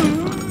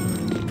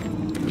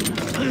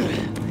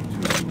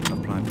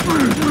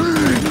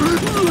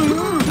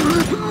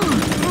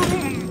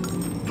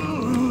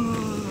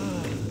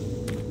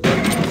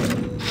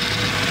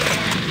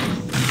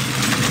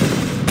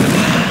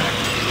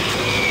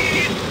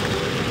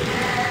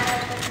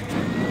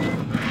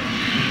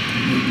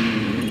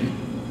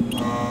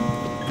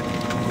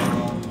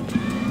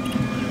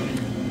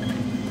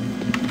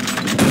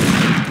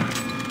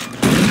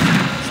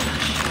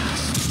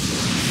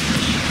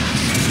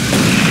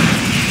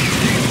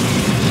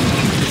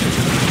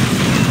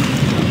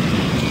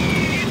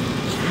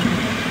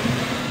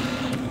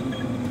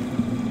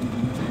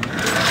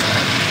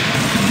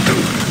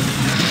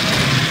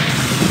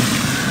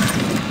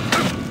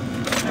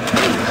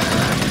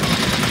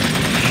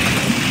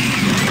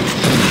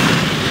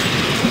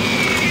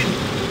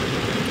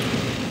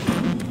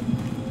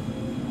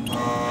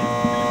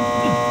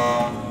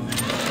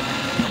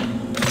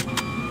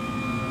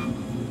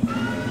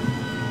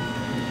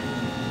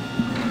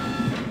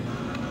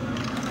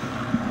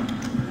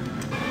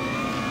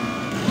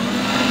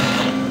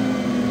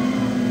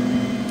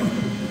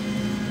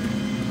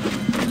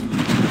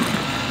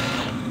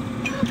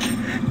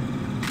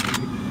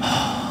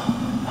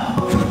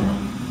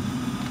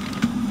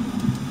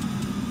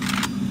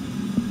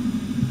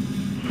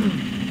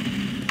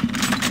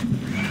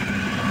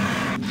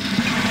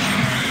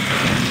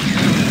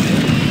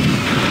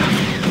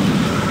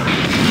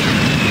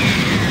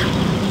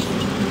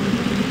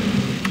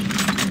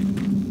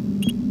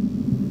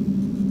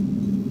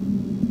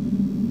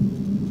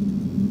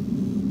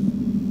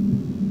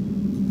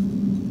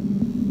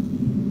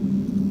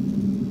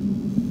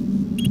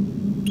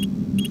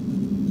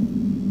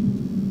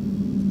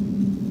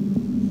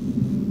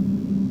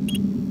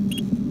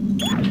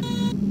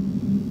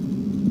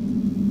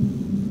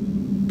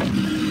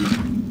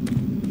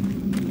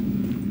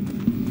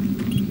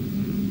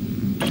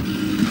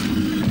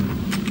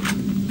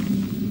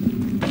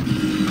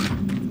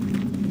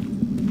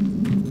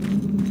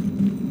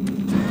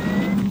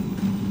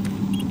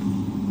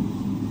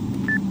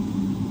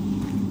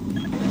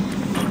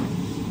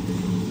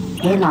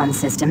 xenon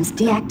systems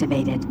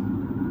deactivated.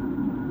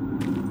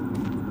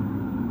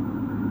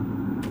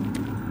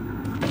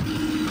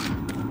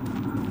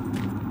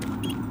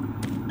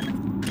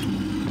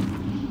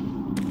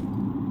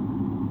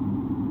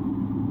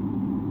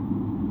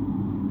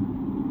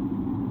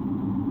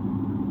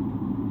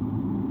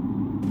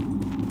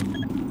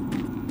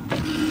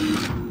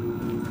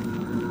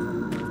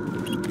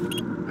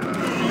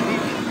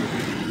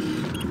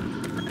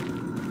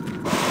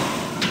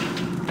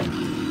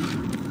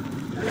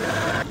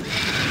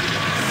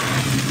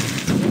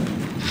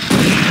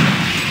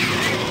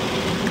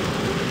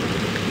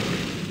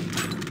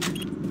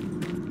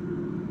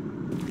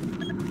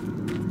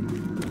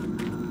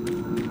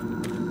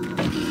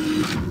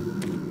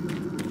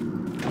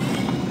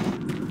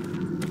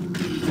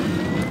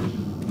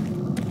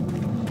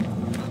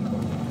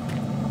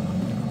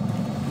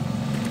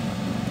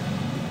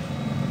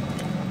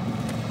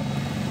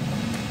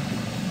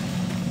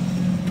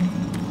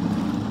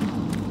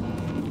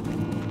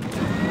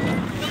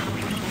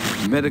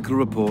 Medical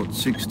Report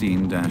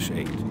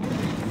 16-8.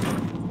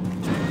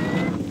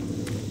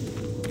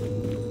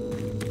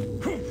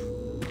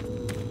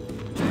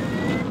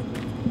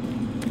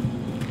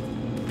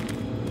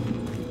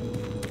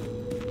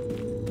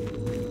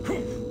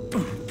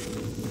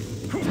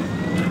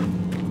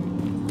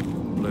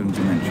 Blown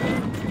dementia.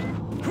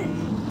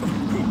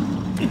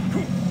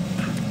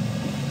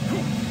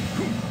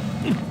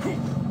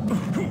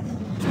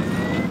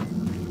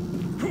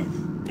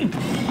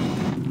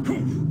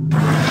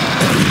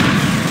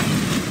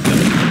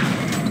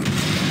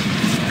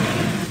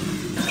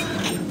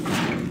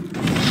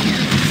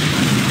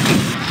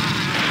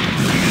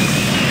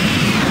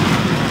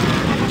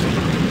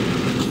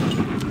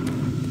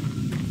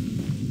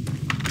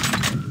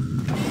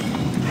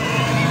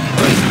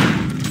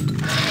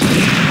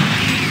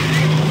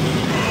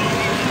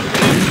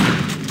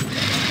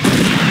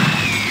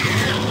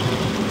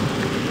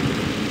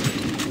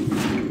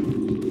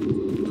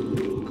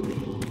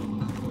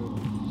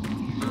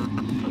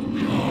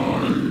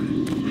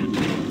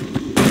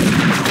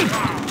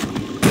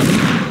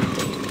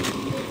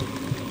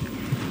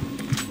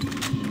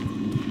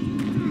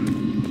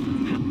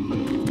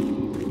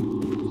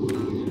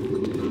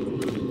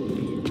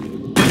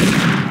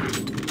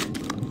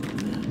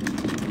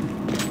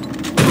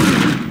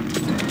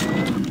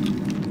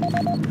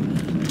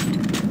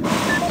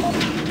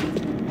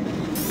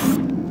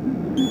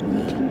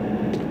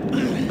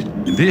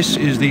 This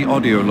is the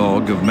audio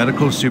log of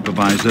Medical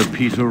Supervisor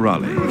Peter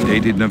Raleigh,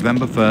 dated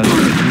November 1st,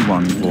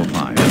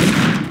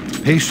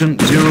 2145.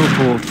 Patient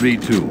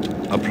 0432,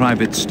 a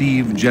Private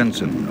Steve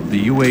Jensen of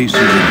the UAC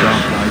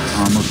Dark Light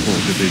Armor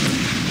Corps Division,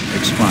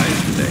 expired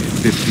today,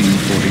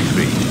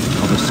 1543,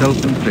 of a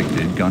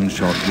self-inflicted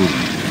gunshot wound.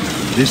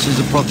 This is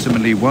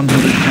approximately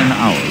 110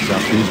 hours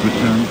after his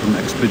return from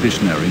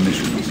expeditionary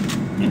missions.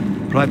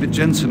 Private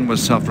Jensen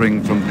was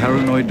suffering from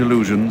paranoid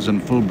delusions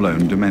and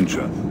full-blown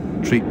dementia.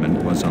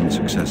 Treatment was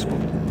unsuccessful.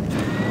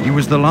 He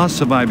was the last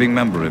surviving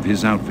member of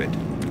his outfit.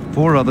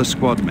 4 other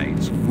squad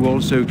mates, who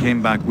also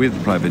came back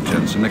with Private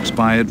Jensen,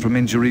 expired from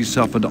injuries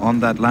suffered on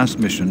that last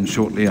mission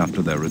shortly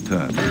after their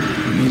return.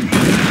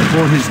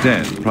 Before his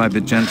death,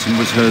 Private Jensen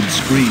was heard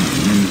screaming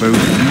in both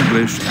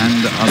English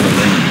and other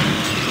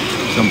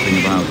languages. Something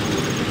about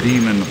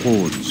demon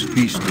hordes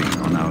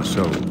feasting on our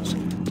souls.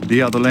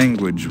 The other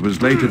language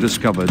was later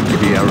discovered to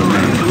be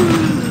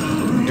Aramaic.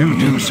 Due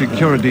to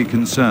security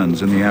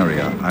concerns in the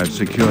area, I've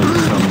secured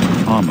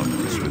some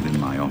armaments within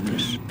my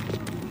office.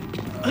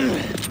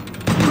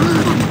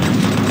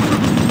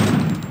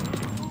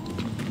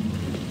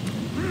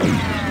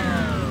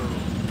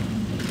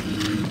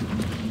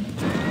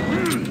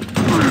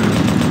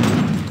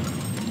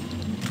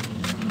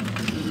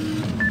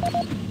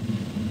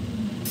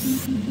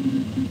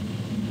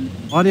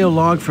 Audio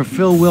log for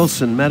Phil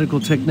Wilson,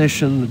 medical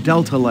technician,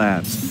 Delta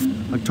Labs,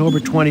 October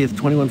 20th,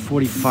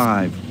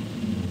 2145.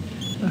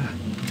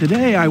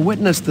 Today, I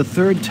witnessed the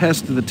 3rd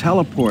test of the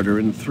teleporter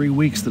in the 3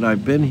 weeks that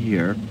I've been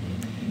here.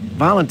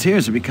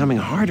 Volunteers are becoming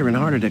harder and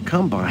harder to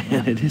come by,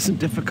 and it isn't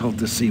difficult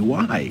to see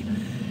why.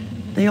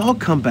 They all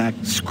come back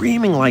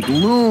screaming like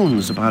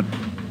loons about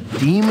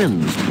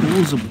demons,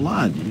 pools of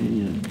blood,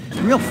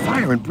 real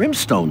fire and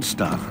brimstone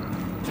stuff.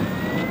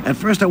 At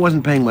first, I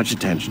wasn't paying much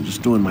attention,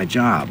 just doing my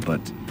job, but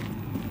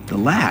the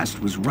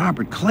last was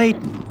Robert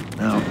Clayton.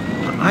 Now,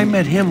 I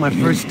met him my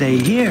first day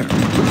here.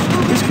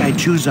 This guy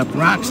chews up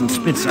rocks and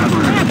spits out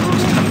crap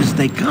as tough as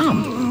they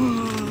come.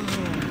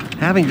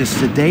 Having to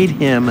sedate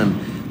him and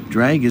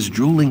drag his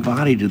drooling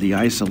body to the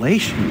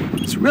isolation,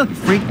 it's really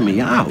freaking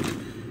me out.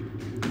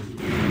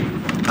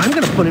 I'm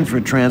gonna put in for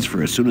a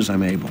transfer as soon as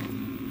I'm able.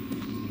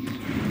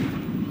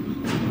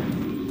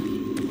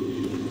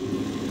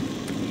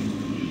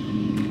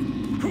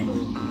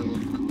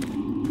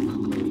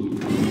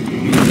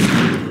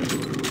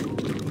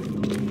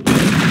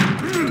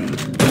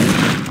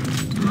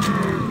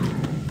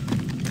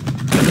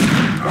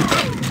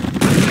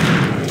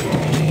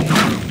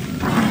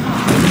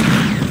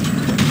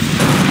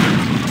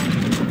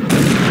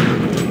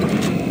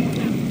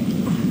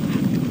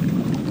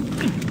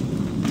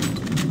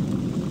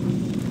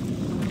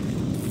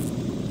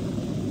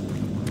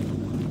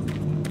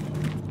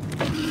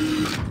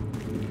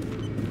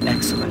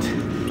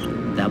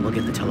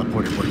 we'll get the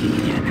teleporter working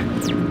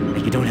again.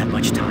 But you don't have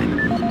much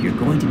time. You're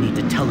going to need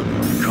to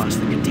teleport across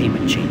the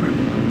containment chamber.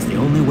 It's the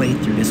only way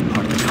through this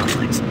part of the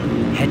complex.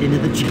 Head into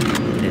the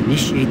chamber and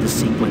initiate the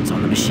sequence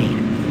on the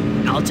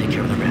machine. I'll take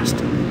care of the rest.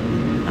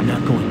 I'm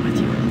not going with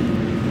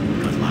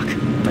you. Good luck.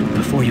 But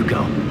before you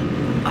go,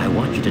 I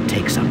want you to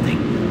take something.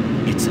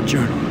 It's a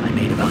journal I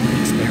made about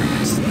the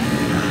experiments.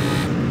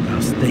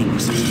 Those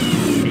things.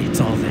 It's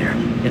all there.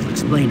 It'll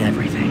explain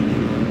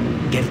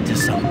everything. Give it to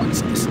someone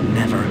so this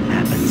never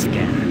happens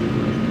again.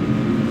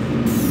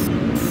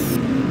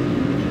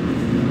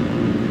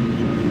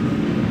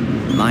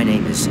 My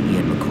name is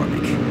Ian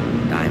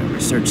McCormick. I'm a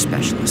research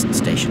specialist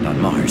stationed on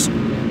Mars,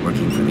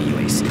 working for the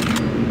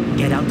UAC.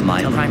 Get out.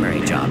 My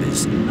primary job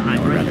is, or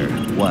rather,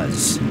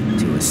 was,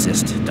 to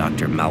assist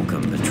Dr.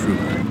 Malcolm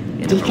Petruba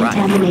in a variety of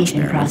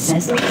Decontamination experiments.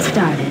 process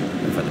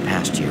started. For the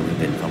past year, we've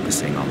been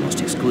focusing almost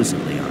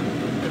exclusively on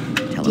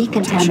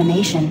teleportation.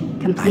 Decontamination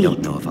complete. I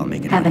don't know if I'll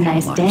make it Have a out of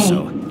nice alive, day.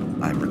 so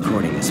I'm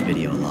recording this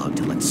video log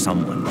to let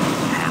someone know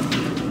what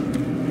happened.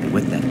 And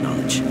with that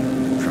knowledge,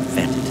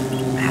 prevent it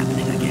from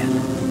happening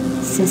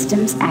again.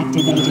 Systems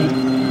activated.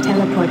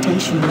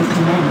 Teleportation will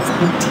commence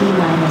in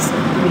T-minus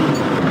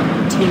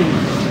 3, 2,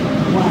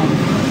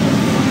 1.